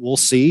 center, we'll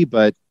see.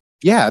 But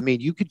yeah, I mean,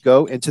 you could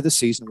go into the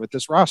season with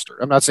this roster.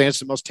 I'm not saying it's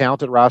the most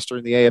talented roster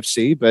in the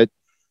AFC, but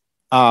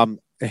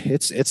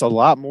it's a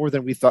lot more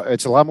than we thought.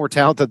 It's a lot more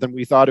talented than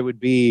we thought it would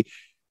be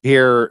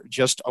here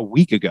just a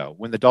week ago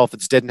when the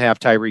Dolphins didn't have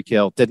Tyreek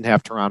Hill, didn't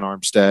have Teron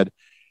Armstead,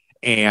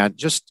 and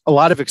just a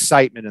lot of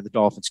excitement in the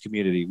Dolphins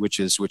community, which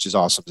is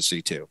awesome to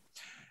see too.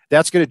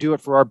 That's going to do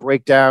it for our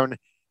breakdown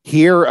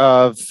here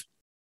of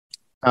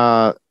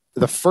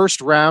the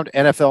first round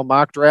NFL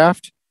mock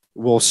draft.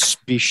 We'll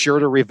be sure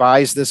to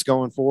revise this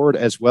going forward,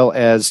 as well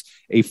as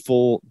a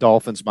full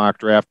Dolphins mock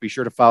draft. Be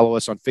sure to follow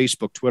us on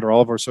Facebook, Twitter,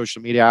 all of our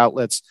social media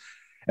outlets,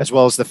 as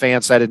well as the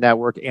Fansided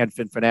Network and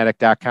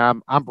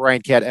FinFanatic.com. I'm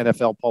Brian Cat,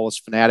 NFL. Paul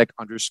is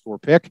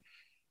Fanatic_pick.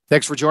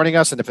 Thanks for joining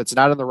us. And if it's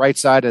not on the right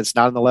side and it's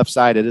not on the left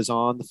side, it is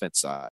on the Fin side.